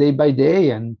day by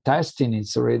day and testing.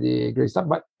 It's already great stuff.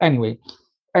 But anyway,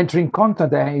 entering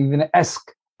content and even ask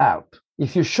help.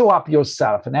 If you show up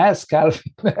yourself and ask help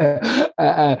in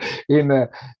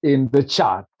the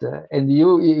chat,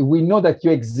 and we know that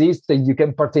you exist and you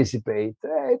can participate,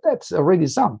 that's already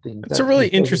something. It's a really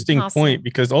interesting point,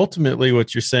 because ultimately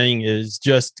what you're saying is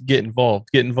just get involved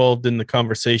in the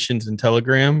conversations in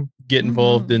Telegram, get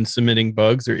involved in submitting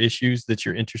bugs or issues that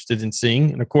you're interested in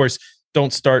seeing. And of course,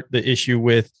 don't start the issue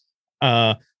with,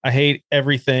 I hate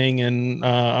everything and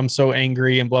I'm so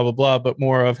angry and blah, blah, blah, but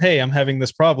more of, hey, I'm having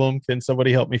this problem. Can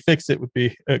somebody help me fix it? Would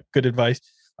be good advice.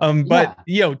 But,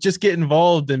 just get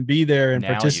involved and be there and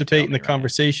participate in the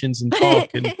conversations and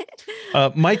talk. And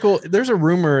Michael, there's a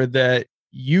rumor that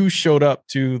you showed up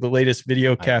to the latest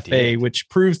video cafe, which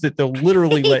proves that they'll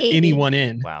literally let anyone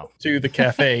in to the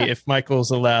cafe if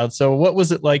Michael's allowed. So what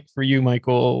was it like for you,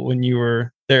 Michael, when you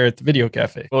were there at the video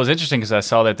cafe? Well, it was interesting because I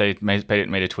saw that they made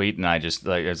a tweet, and I just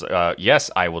yes,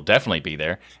 I will definitely be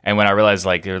there. And when I realized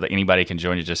anybody can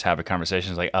join to just have a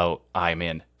conversation, it's like, oh, I'm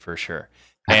in for sure.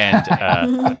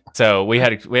 And so we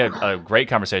had a great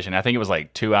conversation. I think it was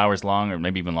like 2 hours long, or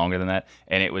maybe even longer than that.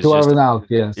 And it was 2 hours now.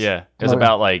 Yes. Yeah, it was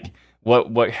about like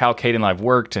how Kdenlive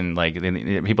worked, and like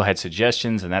people had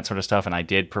suggestions and that sort of stuff, and I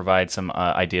did provide some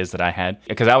ideas that I had,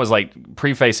 because I was like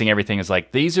prefacing everything as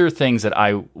like, these are things that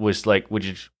I was like would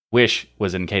you wish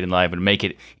was in Kdenlive and make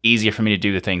it easier for me to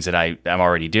do the things that I'm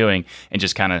already doing and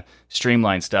just kind of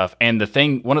streamline stuff. And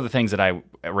one of the things that I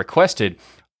requested,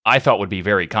 I thought would be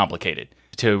very complicated,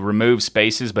 to remove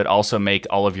spaces but also make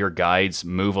all of your guides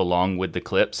move along with the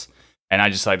clips. And I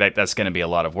just like that's going to be a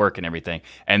lot of work and everything.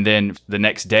 And then the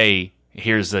next day,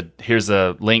 here's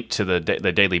a link to the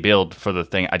daily build for the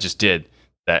thing I just did.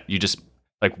 That you just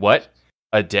like, what,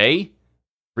 a day?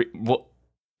 Well,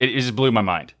 it just blew my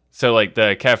mind. So like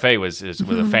the cafe was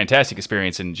a fantastic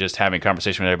experience, and just having a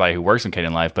conversation with everybody who works in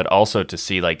Kdenlive, but also to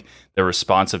see like the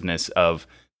responsiveness of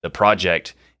the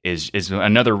project is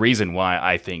another reason why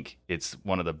I think it's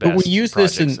one of the best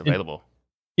projects available.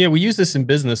 Yeah, we use this in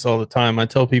business all the time. I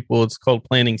tell people it's called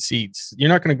planting seeds. You're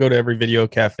not going to go to every video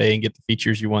cafe and get the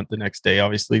features you want the next day.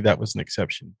 Obviously, that was an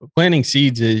exception. But planting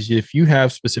seeds is if you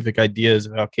have specific ideas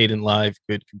of how Kdenlive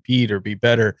could compete or be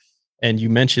better, and you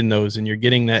mention those and you're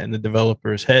getting that in the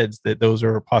developers' heads, that those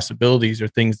are possibilities or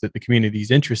things that the community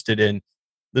is interested in,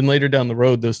 then later down the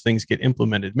road, those things get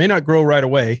implemented. It may not grow right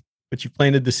away, but you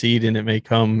planted the seed and it may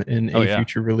come in a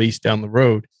future release down the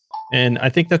road. And I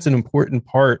think that's an important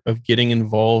part of getting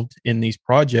involved in these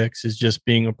projects, is just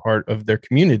being a part of their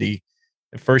community.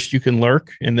 At first you can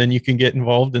lurk, and then you can get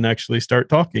involved and actually start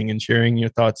talking and sharing your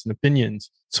thoughts and opinions.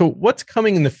 So what's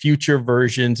coming in the future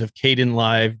versions of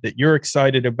Kdenlive that you're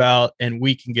excited about and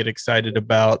we can get excited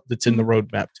about that's in the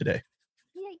roadmap today?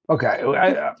 Okay,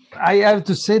 I have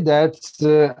to say that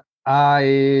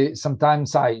I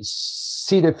sometimes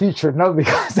see the future, not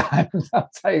because I'm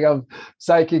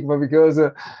psychic, but because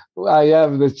I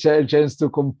have the chance to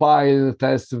compile the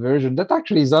test version that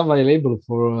actually is available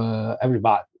for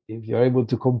everybody. If you're able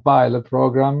to compile a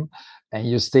program and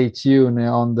you stay tuned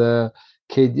on the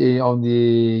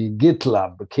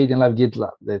GitLab, Kdenlive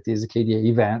GitLab, that is a KDE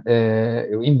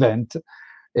event,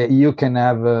 you can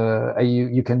have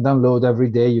you can download every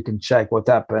day. You can check what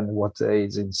happened, what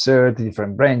is inserted,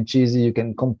 different branches. You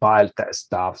can compile, test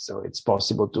stuff, so it's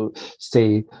possible to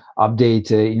stay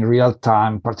updated in real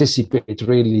time, participate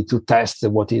really to test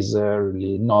what is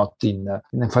really not in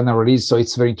the final release. So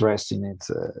it's very interesting. It's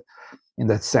in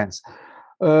that sense.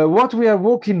 What we are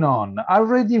working on, I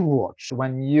already watched.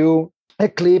 When you a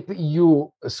clip,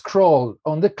 you scroll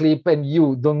on the clip and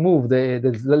you don't move the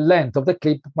length of the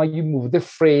clip, but you move the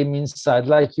frame inside,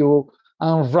 like you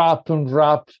unwrap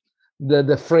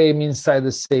the frame inside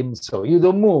the same. So you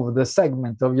don't move the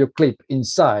segment of your clip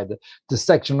inside the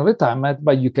section of the timeline,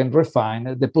 but you can refine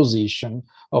the position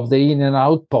of the in and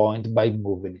out point by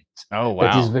moving it. Oh,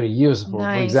 wow. That is very useful.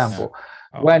 Nice. For example,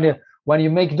 Oh, when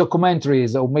you make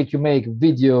documentaries or make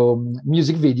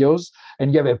music videos,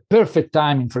 and you have a perfect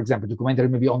timing, for example, documentary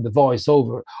maybe on the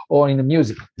voiceover or in the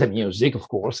music, of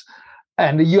course,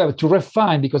 and you have to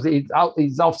refine because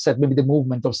it's offset maybe the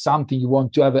movement of something. You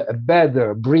want to have a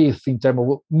better breath in terms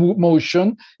of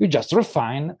motion. You just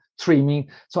refine, trimming.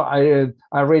 So I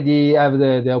already have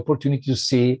the opportunity to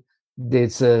see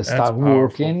this start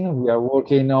working. We are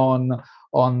working on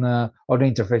the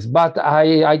interface, but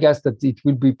I guess that it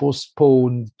will be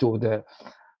postponed to the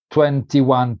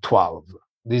 2112.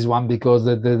 This one because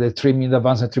the trimming, the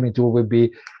advanced trimming tool will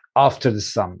be after the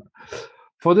summer.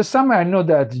 For the summer, I know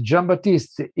that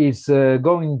Jean-Baptiste is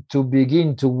going to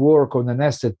begin to work on the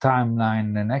nested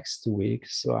timeline next week.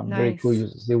 So I'm very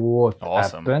curious to see what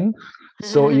happens.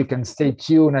 So you can stay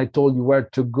tuned. I told you where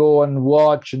to go and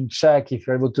watch and check if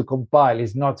you're able to compile.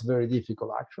 It's not very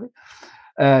difficult, actually.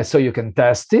 So you can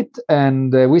test it,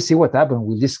 and we see what happened.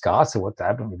 We'll discuss what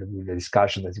happened with the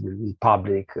discussion that will be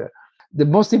public. The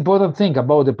most important thing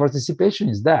about the participation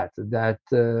is that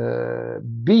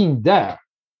being there,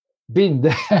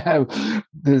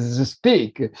 to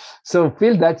speak. So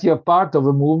feel that you're part of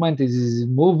a movement is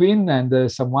moving, and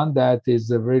someone that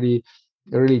is really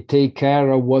take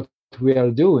care of what we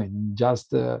are doing.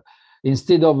 Just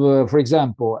instead of, for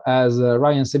example, as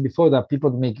Ryan said before, that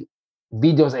people make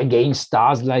videos against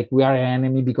us like we are an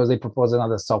enemy because they propose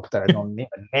another software. I don't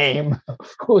even name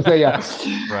who they are.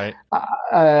 Right.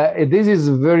 This is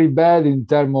very bad in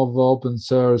terms of open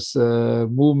source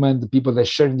movement. The people that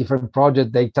share different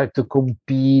projects, they try to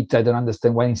compete. I don't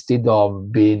understand why, instead of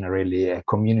being really a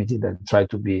community that try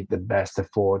to be the best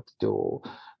effort to,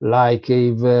 like,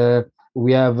 if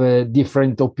we have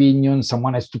different opinions,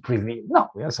 someone has to prevail. No,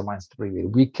 someone has to prevail.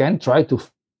 We can try to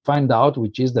find out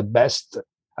which is the best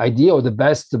idea or the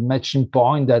best matching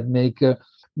point that make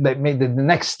the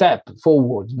next step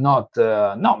forward. Not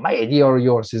my idea or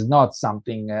yours is not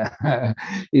something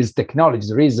is technology.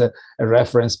 There is a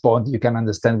reference point. You can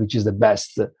understand which is the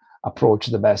best approach,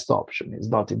 the best option. It's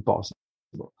not impossible.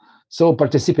 So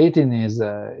participating is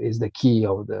the key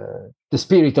of the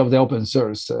spirit of the open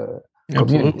source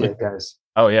community, I guess.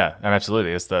 Oh yeah,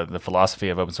 absolutely. It's the philosophy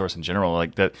of open source in general.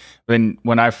 Like that,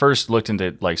 when I first looked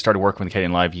into, like, started working with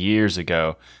Kdenlive years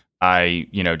ago, I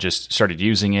just started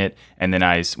using it, and then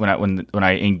when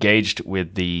I engaged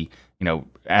with the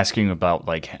asking about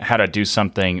like how to do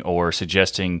something or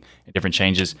suggesting different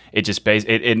changes, it just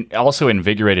it also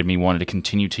invigorated me, wanted to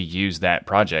continue to use that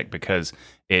project because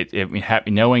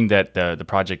knowing that the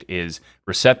project is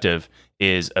receptive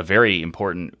is a very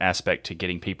important aspect to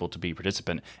getting people to be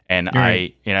participant. And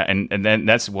right. And then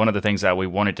that's one of the things that we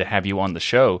wanted to have you on the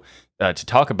show to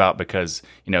talk about, because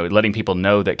letting people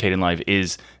know that Kdenlive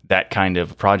is that kind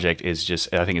of project is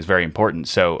just, I think, is very important.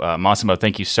 So Massimo,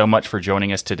 thank you so much for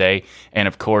joining us today, and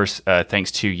of course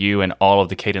thanks to you and all of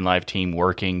the Kdenlive team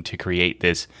working to create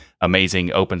this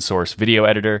amazing open source video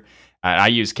editor. I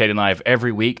use Kdenlive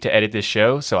every week to edit this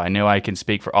show, so I know I can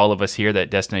speak for all of us here at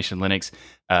Destination Linux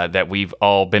that we've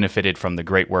all benefited from the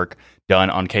great work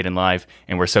done on Kdenlive,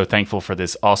 and we're so thankful for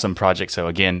this awesome project. So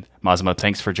again, Massimo,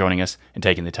 thanks for joining us and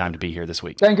taking the time to be here this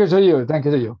week. Thank you to you. Thank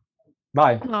you to you.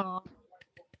 Bye. Aww.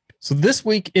 So this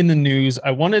week in the news,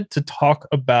 I wanted to talk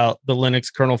about the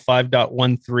Linux kernel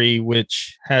 5.13,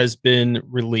 which has been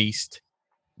released.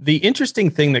 The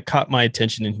interesting thing that caught my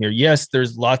attention in here, yes,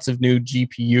 there's lots of new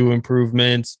GPU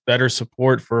improvements, better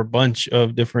support for a bunch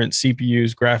of different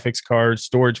CPUs, graphics cards,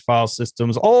 storage file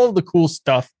systems, all the cool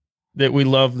stuff that we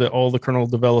love that all the kernel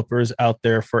developers out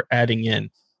there for adding in.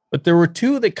 But there were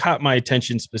two that caught my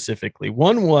attention specifically.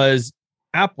 One was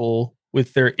Apple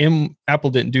with their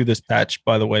Apple didn't do this patch,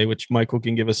 by the way, which Michael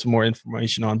can give us some more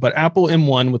information on. But Apple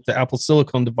M1 with the Apple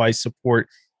Silicon device support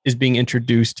is being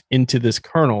introduced into this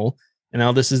kernel. And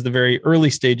now this is the very early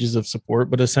stages of support,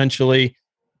 but essentially,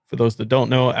 for those that don't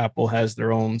know, Apple has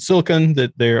their own silicon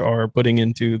that they are putting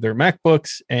into their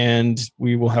MacBooks, and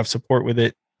we will have support with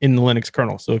it in the Linux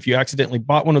kernel. So if you accidentally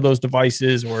bought one of those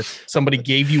devices or somebody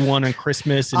gave you one on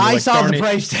Christmas, and I like, saw the "Darn it."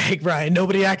 price tag, Brian.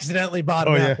 Nobody accidentally bought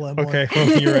an Apple M1. Okay,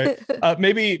 well, you're right.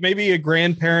 Maybe a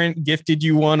grandparent gifted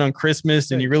you one on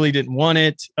Christmas and you really didn't want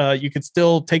it. You could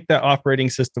still take that operating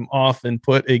system off and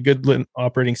put a good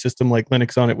operating system like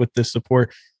Linux on it with this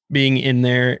support being in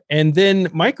there. And then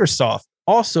Microsoft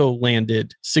also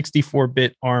landed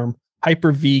 64-bit ARM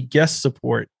Hyper-V guest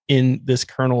support in this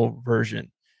kernel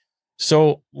version.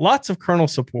 So lots of kernel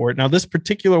support. Now, this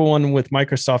particular one with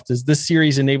Microsoft is this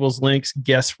series enables Linux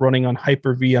guests running on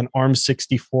Hyper-V on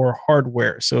ARM64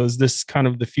 hardware. So is this kind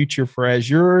of the future for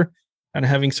Azure and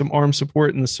having some ARM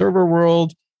support in the server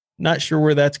world? Not sure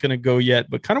where that's going to go yet,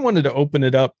 but kind of wanted to open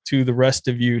it up to the rest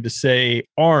of you to say,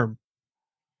 ARM,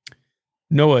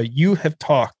 Noah, you have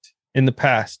talked in the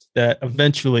past that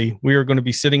eventually we are going to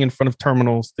be sitting in front of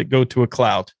terminals that go to a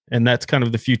cloud. And that's kind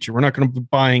of the future. We're not going to be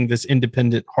buying this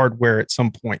independent hardware at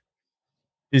some point.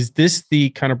 Is this the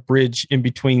kind of bridge in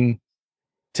between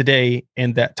today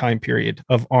and that time period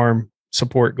of ARM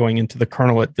support going into the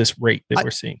kernel at this rate that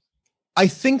we're seeing? I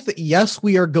think that, yes,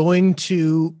 we are going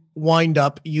to wind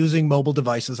up using mobile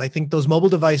devices. I think those mobile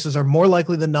devices are more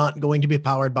likely than not going to be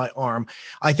powered by ARM.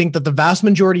 I think that the vast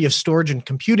majority of storage and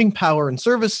computing power and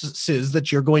services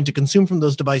that you're going to consume from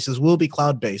those devices will be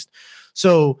cloud-based.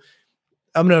 So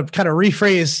I'm going to kind of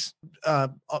rephrase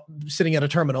sitting at a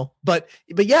terminal, but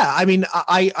yeah, I mean,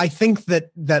 I think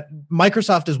that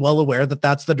Microsoft is well aware that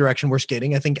that's the direction we're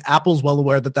skating. I think Apple's well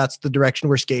aware that that's the direction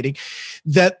we're skating.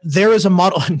 That there is a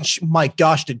model. And my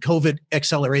gosh, did COVID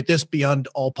accelerate this beyond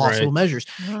all possible measures?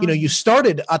 Wow. You know, you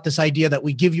started at this idea that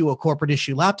we give you a corporate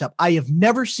issue laptop. I have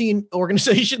never seen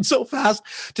organizations so fast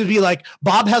to be like,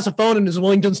 Bob has a phone and is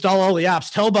willing to install all the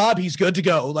apps. Tell Bob he's good to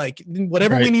go. Like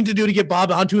whatever we need to do to get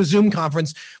Bob onto a Zoom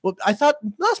conference. Well, I thought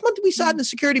last month we sat in a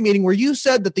security meeting where you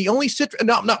said that the only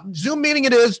Zoom meeting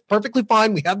it is perfectly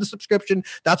fine. We have the subscription.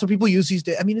 That's what people use these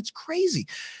days. I mean, it's crazy.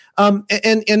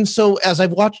 And so as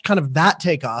I've watched kind of that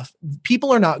take off,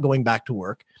 people are not going back to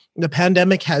work. The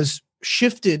pandemic has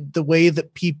shifted the way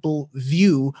that people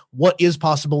view what is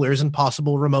possible or isn't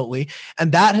possible remotely.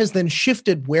 And that has then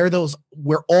shifted where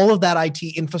all of that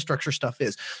IT infrastructure stuff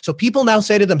is. So people now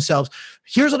say to themselves,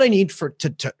 here's what I need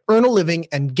to earn a living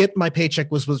and get my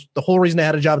paycheck was the whole reason I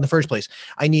had a job in the first place.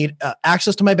 I need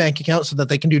access to my bank account so that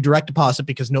they can do direct deposit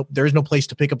because there is no place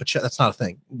to pick up a check. That's not a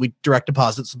thing. We direct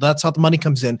deposit. So that's how the money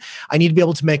comes in. I need to be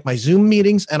able to make my Zoom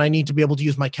meetings and I need to be able to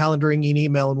use my calendaring and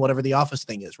email and whatever the Office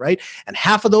thing is, right? And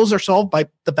half of those are solved by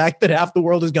the fact that half the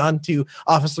world has gone to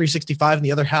Office 365 and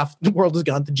the other half the world has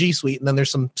gone to G Suite. And then there's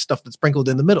some stuff that's sprinkled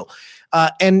in the middle.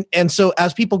 And so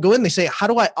as people go in, they say, how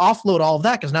do I offload all of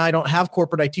that? Because now I don't have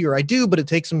corporate IT, or I do, but it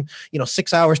takes them,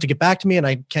 6 hours to get back to me and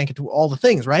I can't get to all the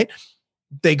things, right?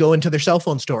 They go into their cell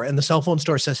phone store and the cell phone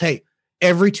store says, hey,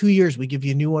 every 2 years, we give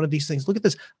you a new one of these things. Look at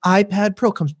this. iPad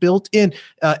Pro comes built in,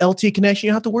 LTE connection.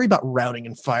 You don't have to worry about routing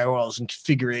and firewalls and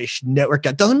configuration, network.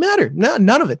 That doesn't matter. No,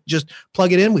 none of it. Just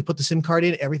plug it in. We put the SIM card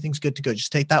in. Everything's good to go.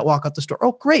 Just take that walk out the store.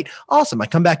 Oh, great. Awesome. I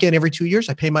come back in every 2 years.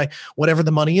 I pay my whatever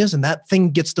the money is, and that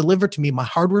thing gets delivered to me. My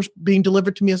hardware's being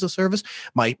delivered to me as a service.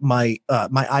 My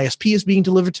ISP is being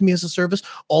delivered to me as a service.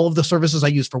 All of the services I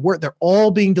use for work, they're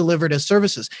all being delivered as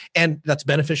services. And that's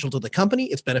beneficial to the company.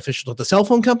 It's beneficial to the cell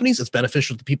phone companies. It's beneficial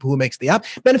to the people who makes the app,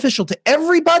 beneficial to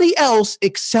everybody else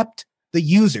except the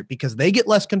user because they get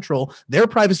less control. Their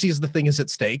privacy is the thing is at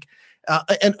stake.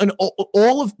 And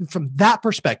all of from that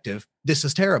perspective, this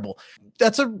is terrible.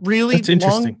 That's a really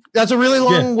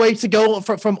long way to go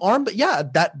from ARM. But yeah,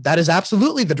 that is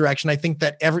absolutely the direction I think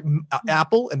that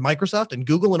Apple and Microsoft and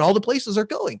Google and all the places are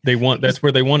going. That's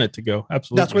where they want it to go.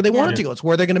 Absolutely. That's where they want it to go. It's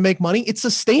where they're going to make money. It's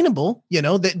sustainable,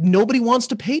 that nobody wants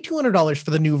to pay $200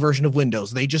 for the new version of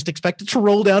Windows. They just expect it to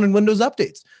roll down in Windows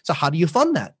updates. So how do you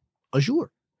fund that? Azure.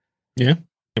 Yeah.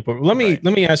 But let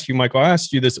me ask you, Michael, I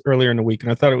asked you this earlier in the week,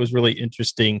 and I thought it was really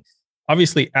interesting.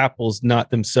 Obviously, Apple's not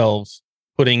themselves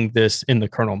putting this in the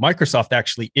kernel. Microsoft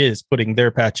actually is putting their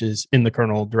patches in the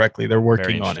kernel directly. They're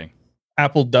working on it.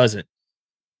 Apple doesn't.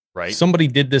 Right. Somebody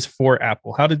did this for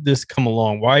Apple. How did this come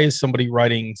along? Why is somebody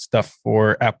writing stuff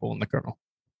for Apple in the kernel?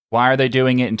 Why are they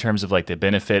doing it in terms of like the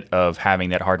benefit of having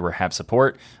that hardware have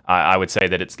support? I would say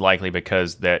that it's likely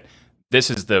because that this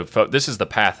is the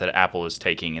path that Apple is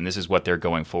taking, and this is what they're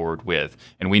going forward with.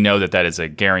 And we know that is a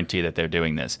guarantee that they're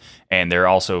doing this. And they're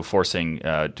also forcing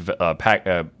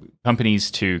companies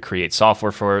to create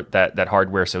software for that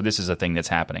hardware. So this is a thing that's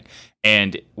happening.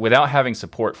 And without having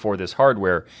support for this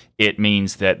hardware, it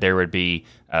means that there would be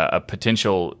a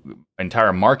potential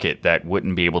entire market that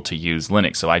wouldn't be able to use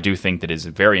Linux. So I do think that it's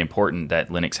very important that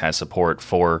Linux has support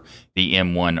for the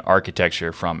M1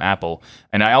 architecture from Apple.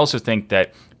 And I also think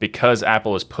that because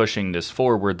Apple is pushing this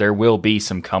forward, there will be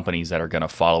some companies that are going to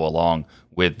follow along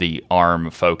with the ARM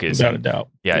focus. Without a doubt.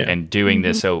 Yeah, and doing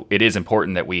this. So it is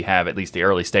important that we have at least the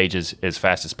early stages as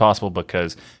fast as possible,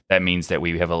 because that means that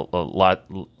we have a lot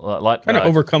kind of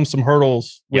overcome some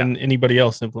hurdles when anybody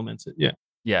else implements it. Yeah.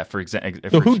 Yeah, for example.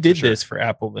 So who did this for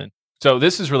Apple then? So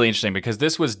this is really interesting because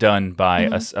this was done by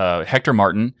Hector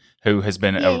Martin, who has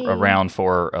been around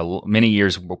for many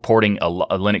years, porting a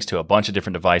Linux to a bunch of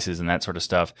different devices and that sort of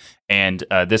stuff. And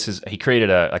he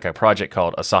created a project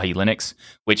called Asahi Linux,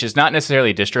 which is not necessarily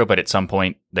a distro, but at some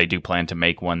point they do plan to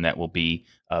make one that will be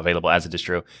available as a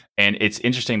distro. And it's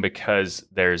interesting because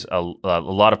there's a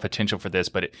lot of potential for this.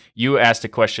 But you asked a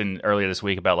question earlier this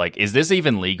week about like, is this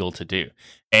even legal to do?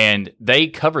 And they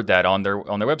covered that on their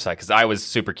website, because I was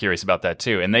super curious about that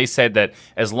too. And they said that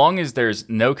as long as there's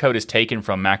no code is taken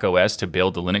from Mac OS to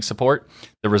build the Linux support,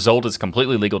 the result is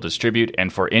completely legal to distribute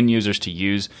and for end users to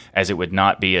use, as it would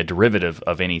not be a derivative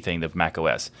of anything of Mac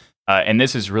OS. And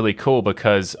this is really cool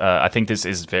because I think this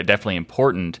is definitely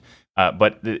important.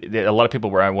 But a lot of people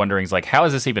were wondering, is like, how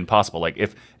is this even possible? Like,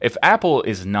 if Apple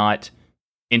is not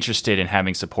interested in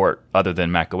having support other than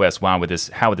Mac OS, how would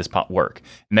this work?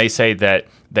 And they say that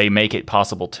they make it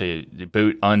possible to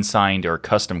boot unsigned or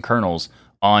custom kernels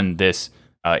on this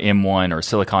M1 or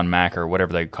Silicon Mac or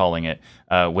whatever they're calling it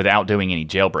without doing any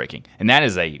jailbreaking. And that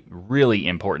is a really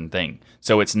important thing.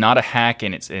 So it's not a hack,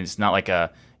 and it's not like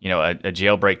a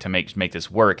jailbreak to make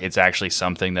this work. It's actually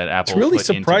something that Apple. It's really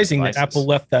surprising that Apple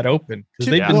left that open,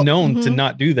 because they've been known to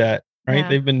not do that, right? Yeah.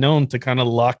 They've been known to kind of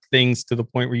lock things to the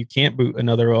point where you can't boot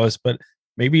another OS, but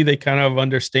maybe they kind of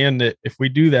understand that if we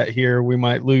do that here, we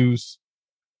might lose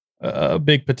a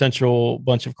big potential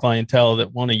bunch of clientele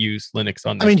that want to use Linux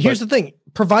on this. I mean, here's the thing.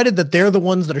 Provided that they're the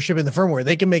ones that are shipping the firmware,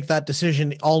 they can make that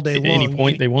decision all day long. At any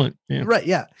point they want. Yeah. Right,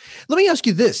 yeah. Let me ask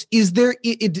you this. Is there,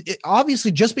 it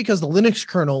obviously, just because the Linux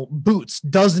kernel boots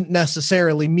doesn't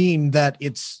necessarily mean that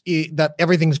that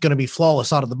everything's going to be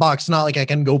flawless out of the box. It's not like I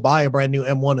can go buy a brand new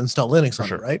M1 and install Linux on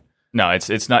it, right? No,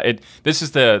 it's not. This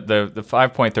is the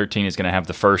 5.13 is going to have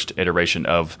the first iteration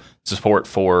of support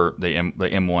for the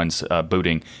M1's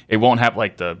booting. It won't have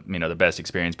like the best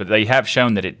experience, but they have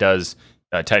shown that it does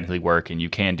technically work, and you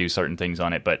can do certain things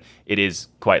on it, but it is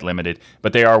quite limited.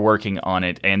 But they are working on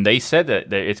it, and they said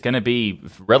that it's going to be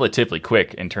relatively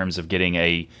quick in terms of getting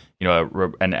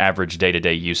an average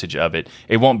day-to-day usage of it.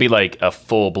 It won't be like a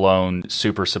full-blown,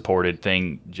 super supported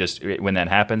thing just when that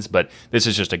happens, but this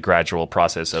is just a gradual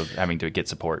process of having to get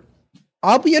support.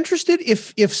 I'll be interested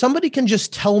if somebody can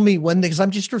just tell me when, because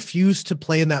I'm just refused to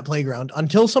play in that playground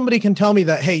until somebody can tell me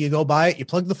that, hey, you go buy it, you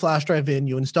plug the flash drive in,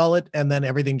 you install it, and then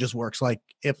everything just works. Like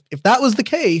if that was the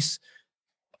case,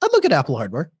 I'd look at Apple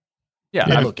hardware. Yeah,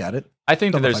 I'd look at it. I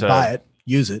think that there's buy it,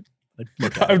 use it.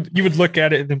 You would look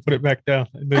at it and then put it back down,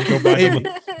 and then go buy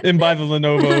the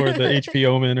Lenovo or the HP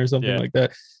Omen or something like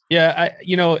that. Yeah,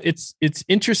 it's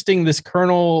interesting. This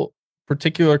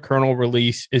particular kernel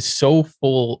release is so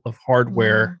full of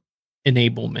hardware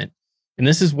enablement, and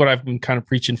this is what I've been kind of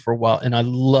preaching for a while, and I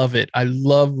love it. I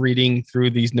love reading through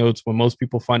these notes when most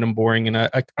people find them boring, and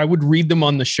I would read them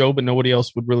on the show, but nobody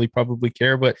else would really probably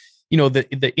care. But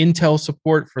the Intel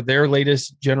support for their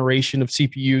latest generation of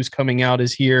CPUs coming out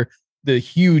is here. The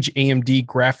huge AMD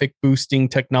graphic boosting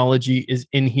technology is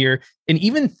in here. And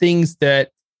even things that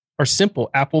are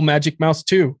simple, Apple Magic Mouse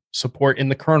 2 support in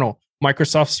the kernel,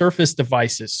 Microsoft Surface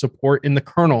devices support in the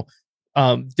kernel,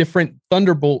 different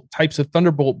types of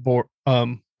Thunderbolt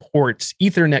ports,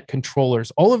 Ethernet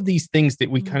controllers, all of these things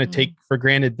that we kind of take for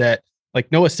granted that,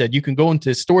 like Noah said, you can go into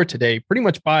a store today, pretty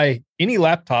much buy any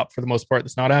laptop for the most part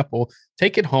that's not Apple,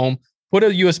 take it home, put a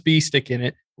USB stick in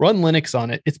it, run Linux on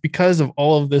it. It's because of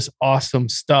all of this awesome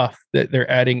stuff that they're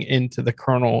adding into the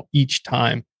kernel each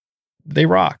time. They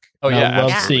rock. Oh, yeah. I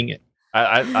love seeing it.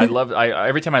 I love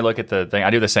every time I look at the thing,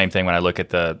 I do the same thing when I look at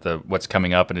the what's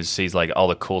coming up, and it sees like all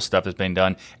the cool stuff that's being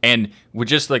done. And with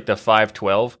just like the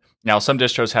 512, now some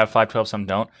distros have 512, some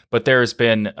don't, but there's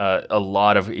been a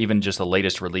lot of, even just the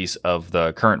latest release of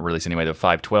the current release anyway, the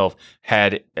 512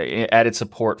 had added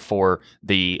support for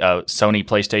the Sony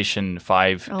PlayStation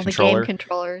 5 controller. The game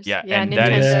controllers. Yeah, and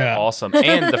that is awesome.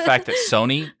 And the fact that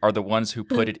Sony are the ones who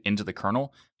put it into the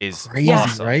kernel is crazy,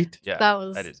 awesome. Right? Yeah,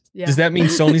 that is. Yeah. Does that mean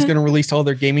Sony's going to release all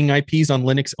their gaming IPs on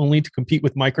Linux only to compete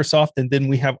with Microsoft, and then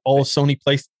we have all Sony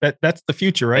that's the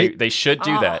future, right? They should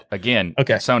do that again.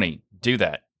 Okay, Sony, do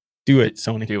that. Do it,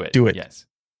 Sony. Do it. Do it. Yes.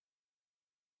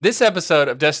 This episode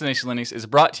of Destination Linux is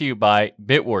brought to you by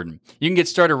Bitwarden. You can get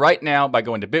started right now by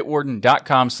going to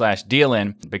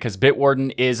bitwarden.com/DLN because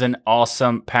Bitwarden is an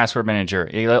awesome password manager.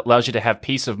 It allows you to have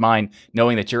peace of mind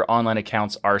knowing that your online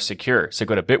accounts are secure. So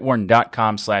go to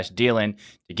bitwarden.com/DLN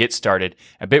to get started.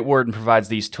 And Bitwarden provides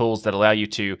these tools that allow you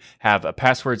to have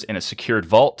passwords in a secured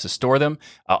vault to store them,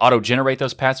 auto-generate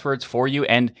those passwords for you,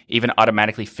 and even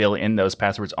automatically fill in those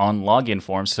passwords on login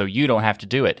forms so you don't have to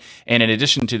do it. And in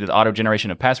addition to the auto-generation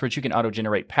of passwords, you can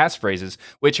auto-generate passphrases,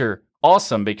 which are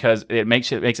awesome because it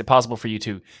makes it possible for you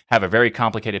to have a very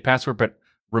complicated password, but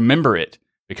remember it,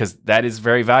 because that is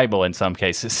very valuable in some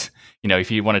cases. You know,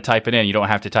 if you want to type it in, you don't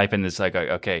have to type in this like,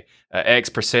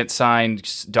 X% sign,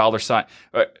 dollar sign,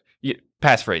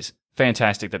 passphrase.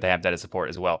 Fantastic that they have that as support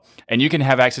as well. And you can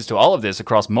have access to all of this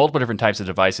across multiple different types of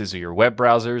devices, your web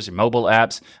browsers, your mobile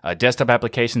apps, desktop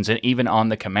applications, and even on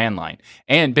the command line.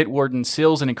 And Bitwarden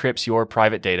seals and encrypts your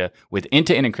private data with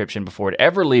end-to-end encryption before it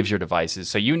ever leaves your devices,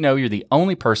 so you know you're the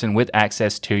only person with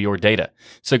access to your data.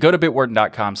 So go to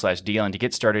bitwarden.com/DLN to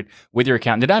get started with your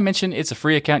account. Did I mention it's a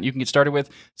free account you can get started with?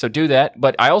 So do that.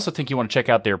 But I also think you want to check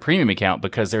out their premium account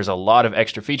because there's a lot of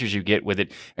extra features you get with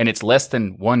it, and it's less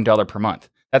than $1 per month.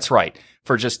 That's right.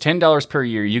 For just $10 per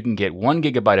year, you can get 1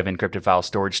 gigabyte of encrypted file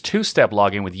storage, 2-step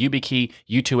login with YubiKey,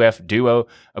 U2F, Duo,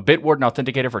 a Bitwarden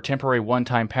authenticator for temporary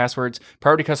one-time passwords,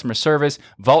 priority customer service,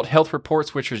 Vault health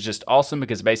reports, which was just awesome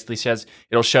because it basically says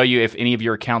it'll show you if any of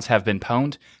your accounts have been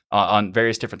pwned on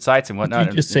various different sites and whatnot.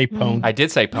 Did you just say pwned? I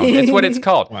did say pwned. It's what it's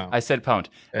called. Wow. I said pwned.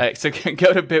 So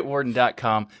go to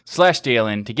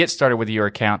bitwarden.com/DLN to get started with your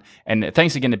account. And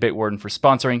thanks again to Bitwarden for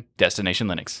sponsoring Destination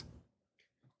Linux.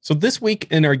 So this week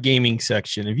in our gaming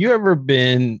section, have you ever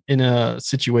been in a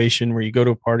situation where you go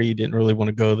to a party, you didn't really want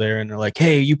to go there, and they're like,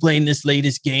 hey, you playing this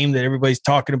latest game that everybody's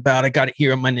talking about? I got it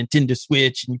here on my Nintendo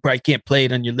Switch, and you probably can't play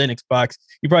it on your Linux box.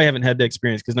 You probably haven't had that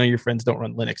experience because none of your friends don't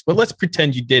run Linux. But let's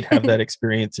pretend you did have that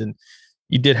experience, and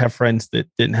you did have friends that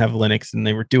didn't have Linux, and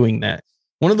they were doing that.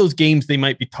 One of those games they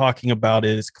might be talking about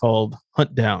is called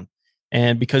Huntdown.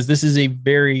 And because this is a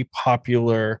very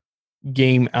popular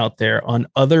game out there on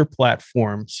other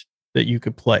platforms that you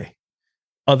could play.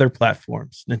 Other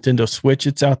platforms. Nintendo Switch,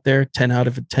 it's out there, 10 out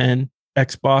of 10.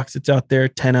 Xbox, it's out there,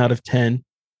 10 out of 10.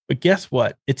 But guess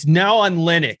what? It's now on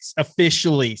Linux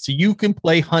officially. So you can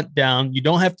play Huntdown. You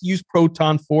don't have to use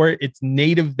Proton for it. It's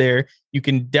native there. You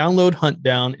can download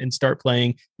Huntdown and start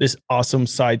playing this awesome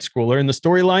side scroller. And the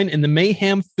storyline in the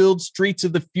mayhem-filled streets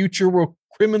of the future where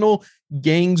criminal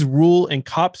gangs rule and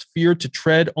cops fear to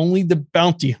tread, only the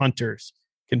bounty hunters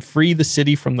can free the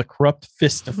city from the corrupt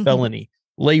fist of felony,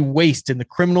 lay waste in the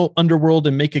criminal underworld,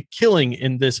 and make a killing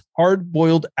in this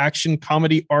hard-boiled action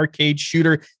comedy arcade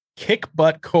shooter kick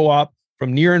butt co-op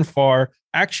from near and far,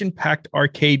 action-packed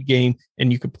arcade game,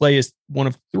 and you can play as one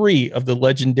of 3 of the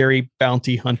legendary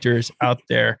bounty hunters out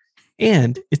there.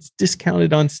 And it's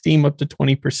discounted on Steam up to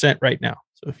 20% right now.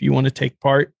 So if you want to take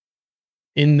part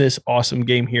in this awesome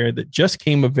game here that just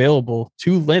came available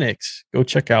to Linux, go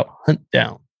check out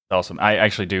Huntdown. Awesome. I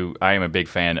actually do. I am a big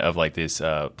fan of like this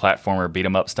platformer beat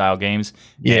 'em up style games.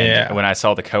 Yeah. And when I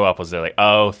saw the co-op was there, like,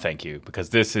 oh, thank you,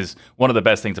 because this is one of the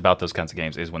best things about those kinds of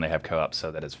games is when they have co-op.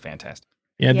 So that is fantastic.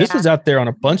 Yeah, this was out there on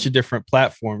a bunch of different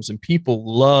platforms, and people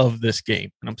love this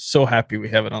game. And I'm so happy we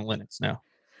have it on Linux now.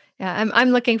 Yeah, I'm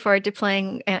looking forward to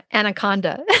playing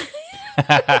Anaconda.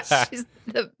 She's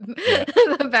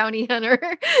the bounty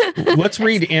hunter. Let's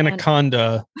read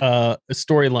Anaconda, a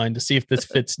storyline to see if this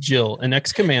fits Jill. An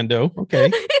ex-commando,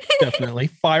 okay, definitely.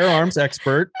 Firearms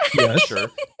expert, yes. Sure.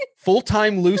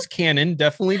 Full-time loose cannon,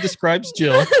 definitely describes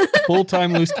Jill.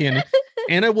 Full-time loose cannon.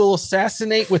 Anna will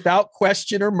assassinate without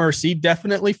question or mercy,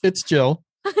 definitely fits Jill.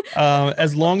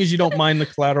 As long as you don't mind the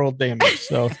collateral damage.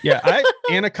 So yeah,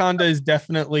 Anaconda is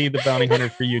definitely the bounty hunter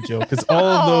for you, Jill, because all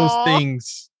of those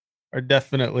things are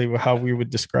definitely how we would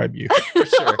describe you. For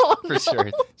sure. For sure.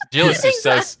 Jill is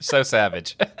just so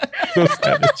savage. So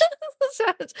savage. So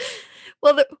savage.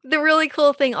 Well, the really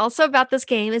cool thing also about this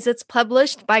game is it's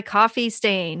published by Coffee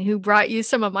Stain, who brought you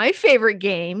some of my favorite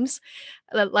games,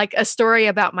 like A Story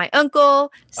About My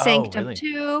Uncle, Sanctum really?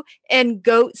 2, and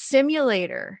Goat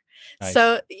Simulator. Nice.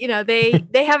 So, you know, they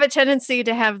have a tendency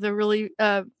to have the really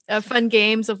fun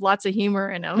games of lots of humor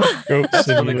in them. Goat That's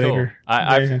really cool. Simulator.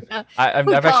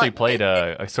 I've actually played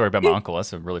A Story About My Uncle.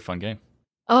 That's a really fun game.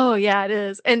 Oh yeah, it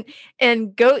is. And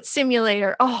Goat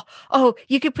Simulator. Oh,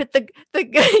 you could put the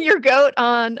your goat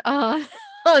on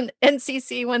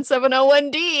NCC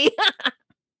 1701D.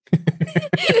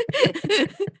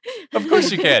 Of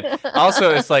course you can.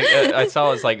 Also, it's like I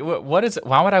saw. It's like, what is?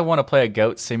 Why would I want to play a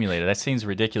goat simulator? That seems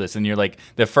ridiculous. And you're like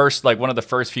one of the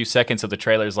first few seconds of the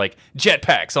trailer is like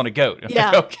jetpacks on a goat. I'm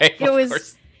Yeah, like, okay, it was.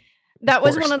 course. That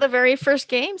was course. one of the very first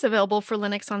games available for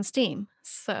Linux on Steam.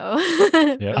 So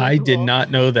Yeah. I did cool. not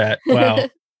know that. Wow.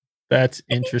 That's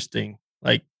interesting.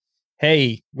 Like,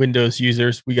 hey, Windows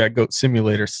users, we got Goat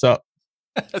Simulator. Sup.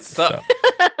 So,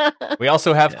 we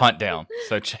also have Hunt Down,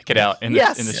 so check it out in the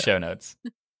Yes. in the Yeah. show notes.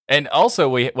 And also,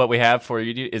 what we have for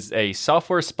you is a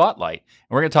software spotlight.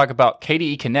 And we're going to talk about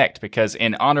KDE Connect because,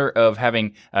 in honor of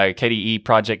having KDE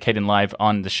Project Kdenlive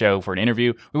on the show for an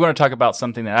interview, we want to talk about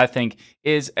something that I think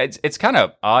is it's kind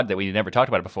of odd that we never talked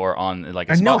about it before on like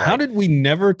a I know. spotlight. How did we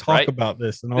never talk Right? about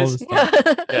this and all This- this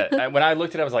stuff? Yeah, when I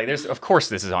looked at it, I was like, "There's, of course,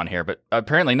 this is on here," but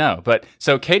apparently no. But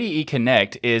so KDE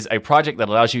Connect is a project that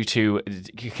allows you to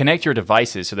connect your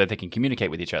devices so that they can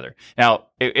communicate with each other. Now,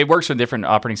 it works with different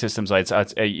operating systems. Like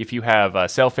if you have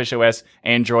Sailfish OS,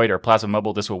 Android, or Plasma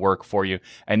Mobile, this will work for you.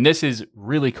 And this is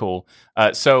really cool.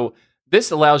 So this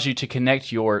allows you to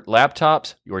connect your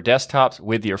laptops, your desktops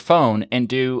with your phone and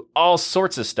do all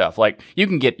sorts of stuff. Like you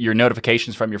can get your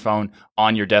notifications from your phone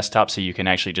on your desktop so you can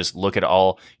actually just look at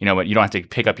all, you don't have to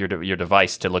pick up your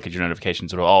device to look at your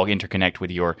notifications. It'll all interconnect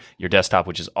with your desktop,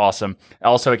 which is awesome.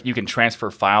 Also, you can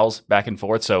transfer files back and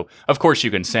forth. So, of course,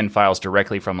 you can send files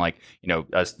directly from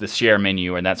the share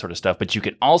menu and that sort of stuff, but you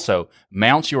can also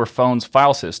mount your phone's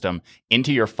file system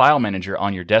into your file manager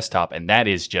on your desktop, and that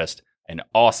is just an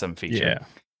awesome feature. Yeah.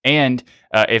 And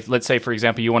if, let's say, for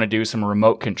example, you want to do some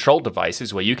remote control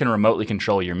devices, well, you can remotely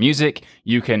control your music.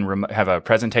 You can have a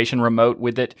presentation remote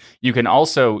with it. You can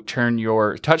also turn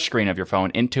your touchscreen of your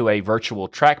phone into a virtual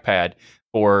trackpad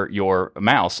for your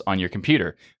mouse on your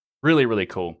computer. Really, really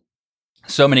cool.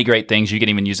 So many great things. You can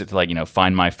even use it to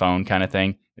find my phone kind of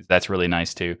thing. That's really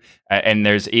nice too. And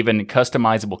there's even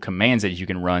customizable commands that you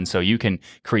can run. So you can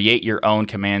create your own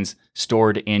commands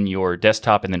stored in your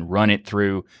desktop and then run it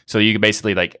through. So you can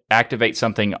basically activate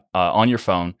something on your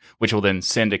phone, which will then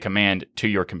send a command to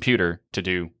your computer to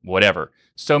do whatever.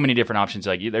 So many different options.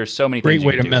 There's so many Great things.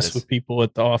 way you to can do mess this. with people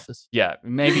at the office. Yeah,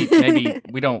 maybe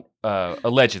we don't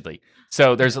allegedly.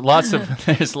 So there's lots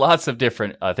of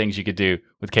different things you could do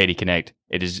with KDE Connect.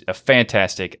 It is a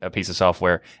fantastic piece of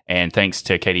software, and thanks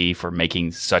to KDE for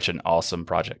making such an awesome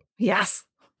project. Yes.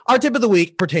 Our tip of the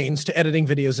week pertains to editing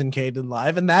videos in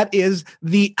Kdenlive, and that is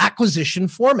the acquisition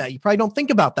format. You probably don't think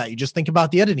about that. You just think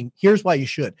about the editing. Here's why you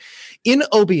should. In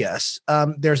OBS,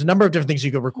 there's a number of different things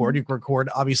you can record. You can record,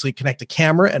 obviously, connect a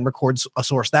camera and record a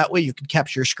source that way. You can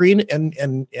capture your screen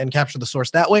and capture the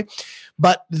source that way.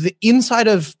 But the inside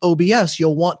of OBS,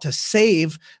 you'll want to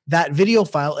save that video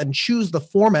file and choose the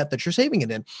format that you're saving it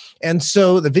in. And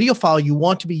so the video file you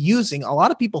want to be using, a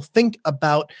lot of people think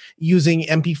about using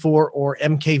MP4 or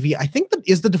MKV. I think that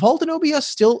is the default in OBS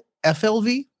still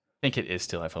FLV. I think it is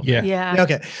still FLV. Yeah. Yeah.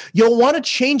 Okay. You'll want to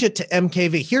change it to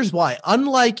MKV. Here's why.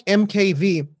 Unlike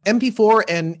MKV, MP4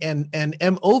 and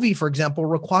MOV, for example,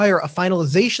 require a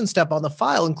finalization step on the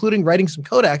file, including writing some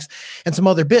codecs and some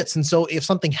other bits. And so if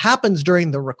something happens during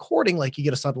the recording, like you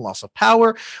get a sudden loss of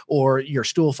power or your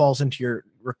stool falls into your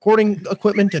recording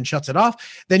equipment and shuts it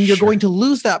off, then you're going to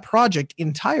lose that project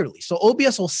entirely. So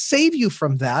OBS will save you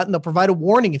from that, and they'll provide a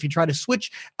warning if you try to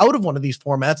switch out of one of these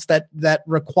formats that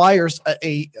requires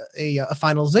a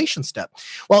finalization step.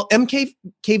 Well,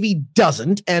 MKV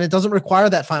doesn't, and it doesn't require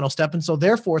that final step, and so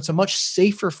therefore it's a much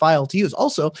safer file to use.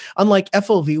 Also, unlike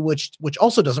FLV, which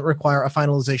also doesn't require a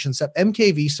finalization step,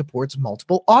 MKV supports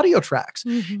multiple audio tracks.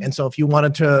 Mhm. And so if you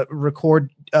wanted to record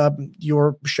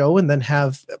your show and then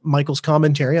have Michael's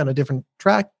commentary on a different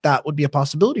track, that would be a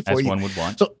possibility for As you. one would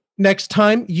want. So next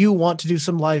time you want to do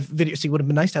some live video, see, it would have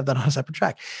been nice to have that on a separate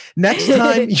track. Next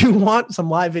time you want some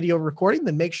live video recording,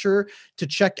 then make sure to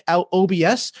check out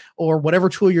OBS or whatever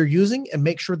tool you're using and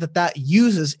make sure that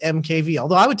uses MKV.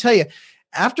 Although I would tell you,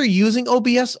 after using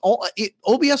OBS,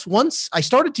 OBS once I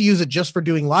started to use it just for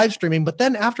doing live streaming, but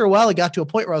then after a while, it got to a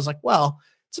point where I was like, well,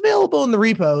 it's available in the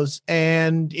repos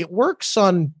and it works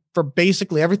for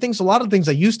basically everything. So a lot of things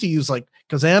I used to use like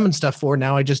Kazam and stuff for,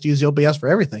 now I just use OBS for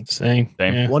everything. Same.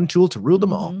 Yeah, One tool to rule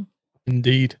them all. Mhm.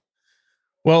 indeed.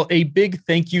 Well, a big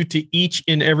thank you to each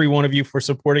and every one of you for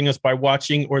supporting us by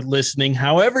watching or listening.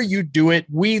 However you do it,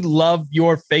 we love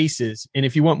your faces. And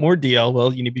if you want more DL,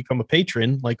 well, you need to become a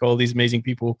patron like all these amazing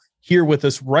people here with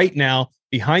us right now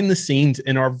behind the scenes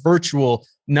in our virtual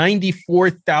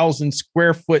 94,000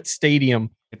 square foot stadium.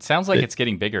 It sounds like it's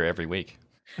getting bigger every week.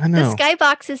 I know. The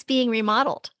skybox is being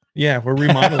remodeled. Yeah, we're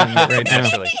remodeling it right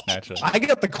now. Naturally. I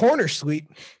got the corner suite.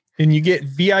 And you get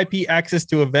VIP access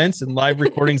to events and live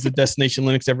recordings of Destination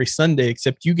Linux every Sunday,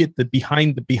 except you get the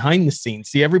behind the scenes.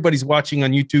 See, everybody's watching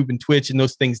on YouTube and Twitch and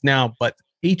those things now, but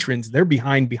patrons, they're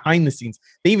behind the scenes.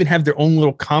 They even have their own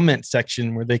little comment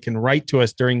section where they can write to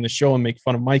us during the show and make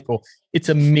fun of Michael. It's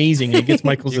amazing. It gets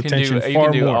Michael's attention you far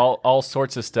can do more. all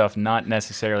sorts of stuff, not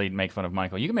necessarily make fun of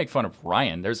Michael. You can make fun of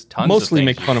Ryan. There's tons Mostly of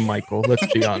make fun of Michael,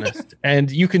 let's be honest.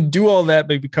 And you can do all that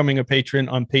by becoming a patron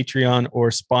on Patreon or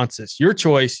sponsors. Your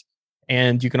choice.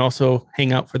 And you can also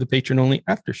hang out for the patron-only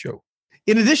after show.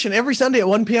 In addition, every Sunday at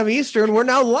 1 p.m. Eastern, we're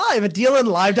now live at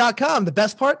dlnlive.com. The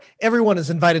best part, everyone is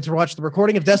invited to watch the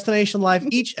recording of Destination Live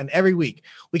each and every week.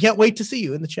 We can't wait to see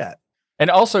you in the chat. And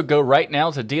also go right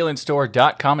now to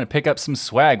dealinstore.com and pick up some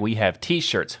swag. We have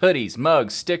t-shirts, hoodies,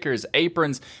 mugs, stickers,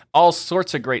 aprons, all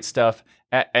sorts of great stuff.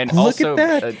 And Look also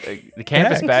at that. The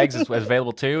canvas bags is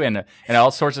available too, and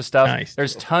all sorts of stuff. Nice.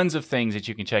 There's tons of things that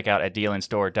you can check out at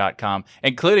dealinstore.com,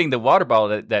 including the water bottle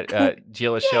that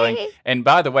Jill is showing. And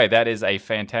by the way, that is a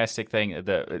fantastic thing.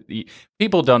 The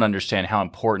people don't understand how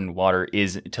important water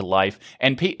is to life,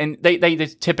 and they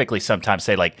typically sometimes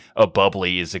say like, "Oh,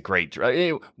 bubbly is a great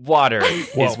drug." Water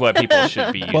is what people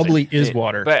should be using. Bubbly is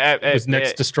water. But it was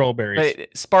next to strawberries.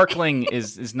 But sparkling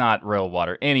is not real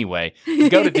water. Anyway,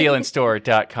 go to dealinstore.com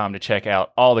to check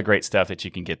out all the great stuff that you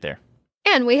can get there.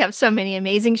 And we have so many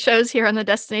amazing shows here on the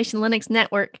Destination Linux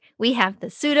Network. We have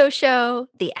the Pseudo Show,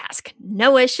 the Ask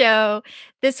Noah Show,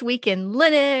 This Week in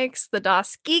Linux, the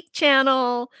DOS Geek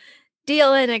Channel,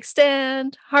 DLN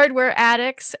Extend, Hardware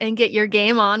Addicts, and get your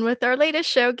game on with our latest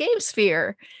show,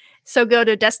 GameSphere. So go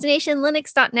to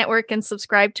destinationlinux.network and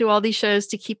subscribe to all these shows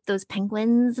to keep those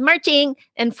penguins marching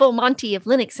and full Monty of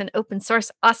Linux and open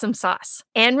source awesome sauce.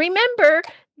 And remember,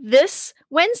 this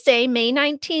Wednesday, May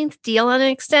 19th,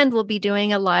 DLN Extend will be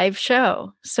doing a live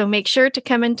show. So make sure to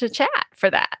come into chat for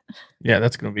that. Yeah,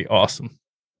 that's going to be awesome.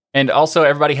 And also,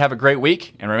 everybody have a great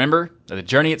week. And remember that the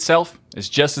journey itself is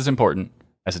just as important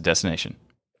as the destination.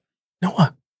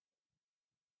 Noah.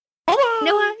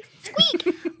 Noah, squeak.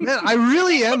 Man, I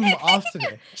really am off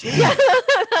today.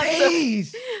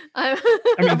 Jeez. I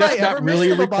mean, Have that's I ever not really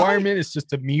a missed it, Bobby? requirement. It's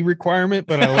just a me requirement,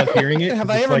 but I love hearing it. Have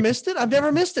 'cause I it's ever like- missed it? I've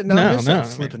never missed it. No, No, I'm no,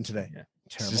 slipping today. Yeah.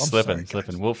 Terrible. Just I'm slipping. sorry,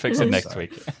 guys. We'll fix it I'm next sorry.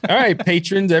 week. All right,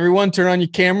 patrons, everyone, turn on your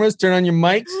cameras, turn on your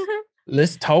mics.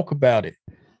 Let's talk about it.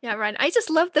 Yeah, Ryan, I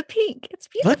just love the pink. It's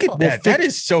beautiful. Look at that. That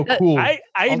is so cool. I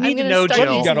I'm need to gonna know, start You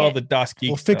Jill. using got all it. the DOS geek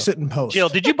We'll fix stuff. it in post. Jill,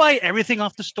 did you buy everything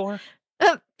off the store?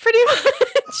 Pretty much.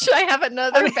 I have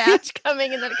another batch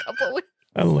coming in a couple of weeks.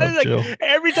 I love Like, Jill.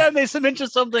 every time they mention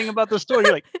something about the store,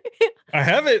 you're like, I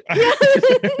have it.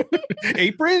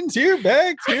 Aprons here,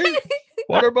 bags here,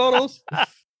 water bottles.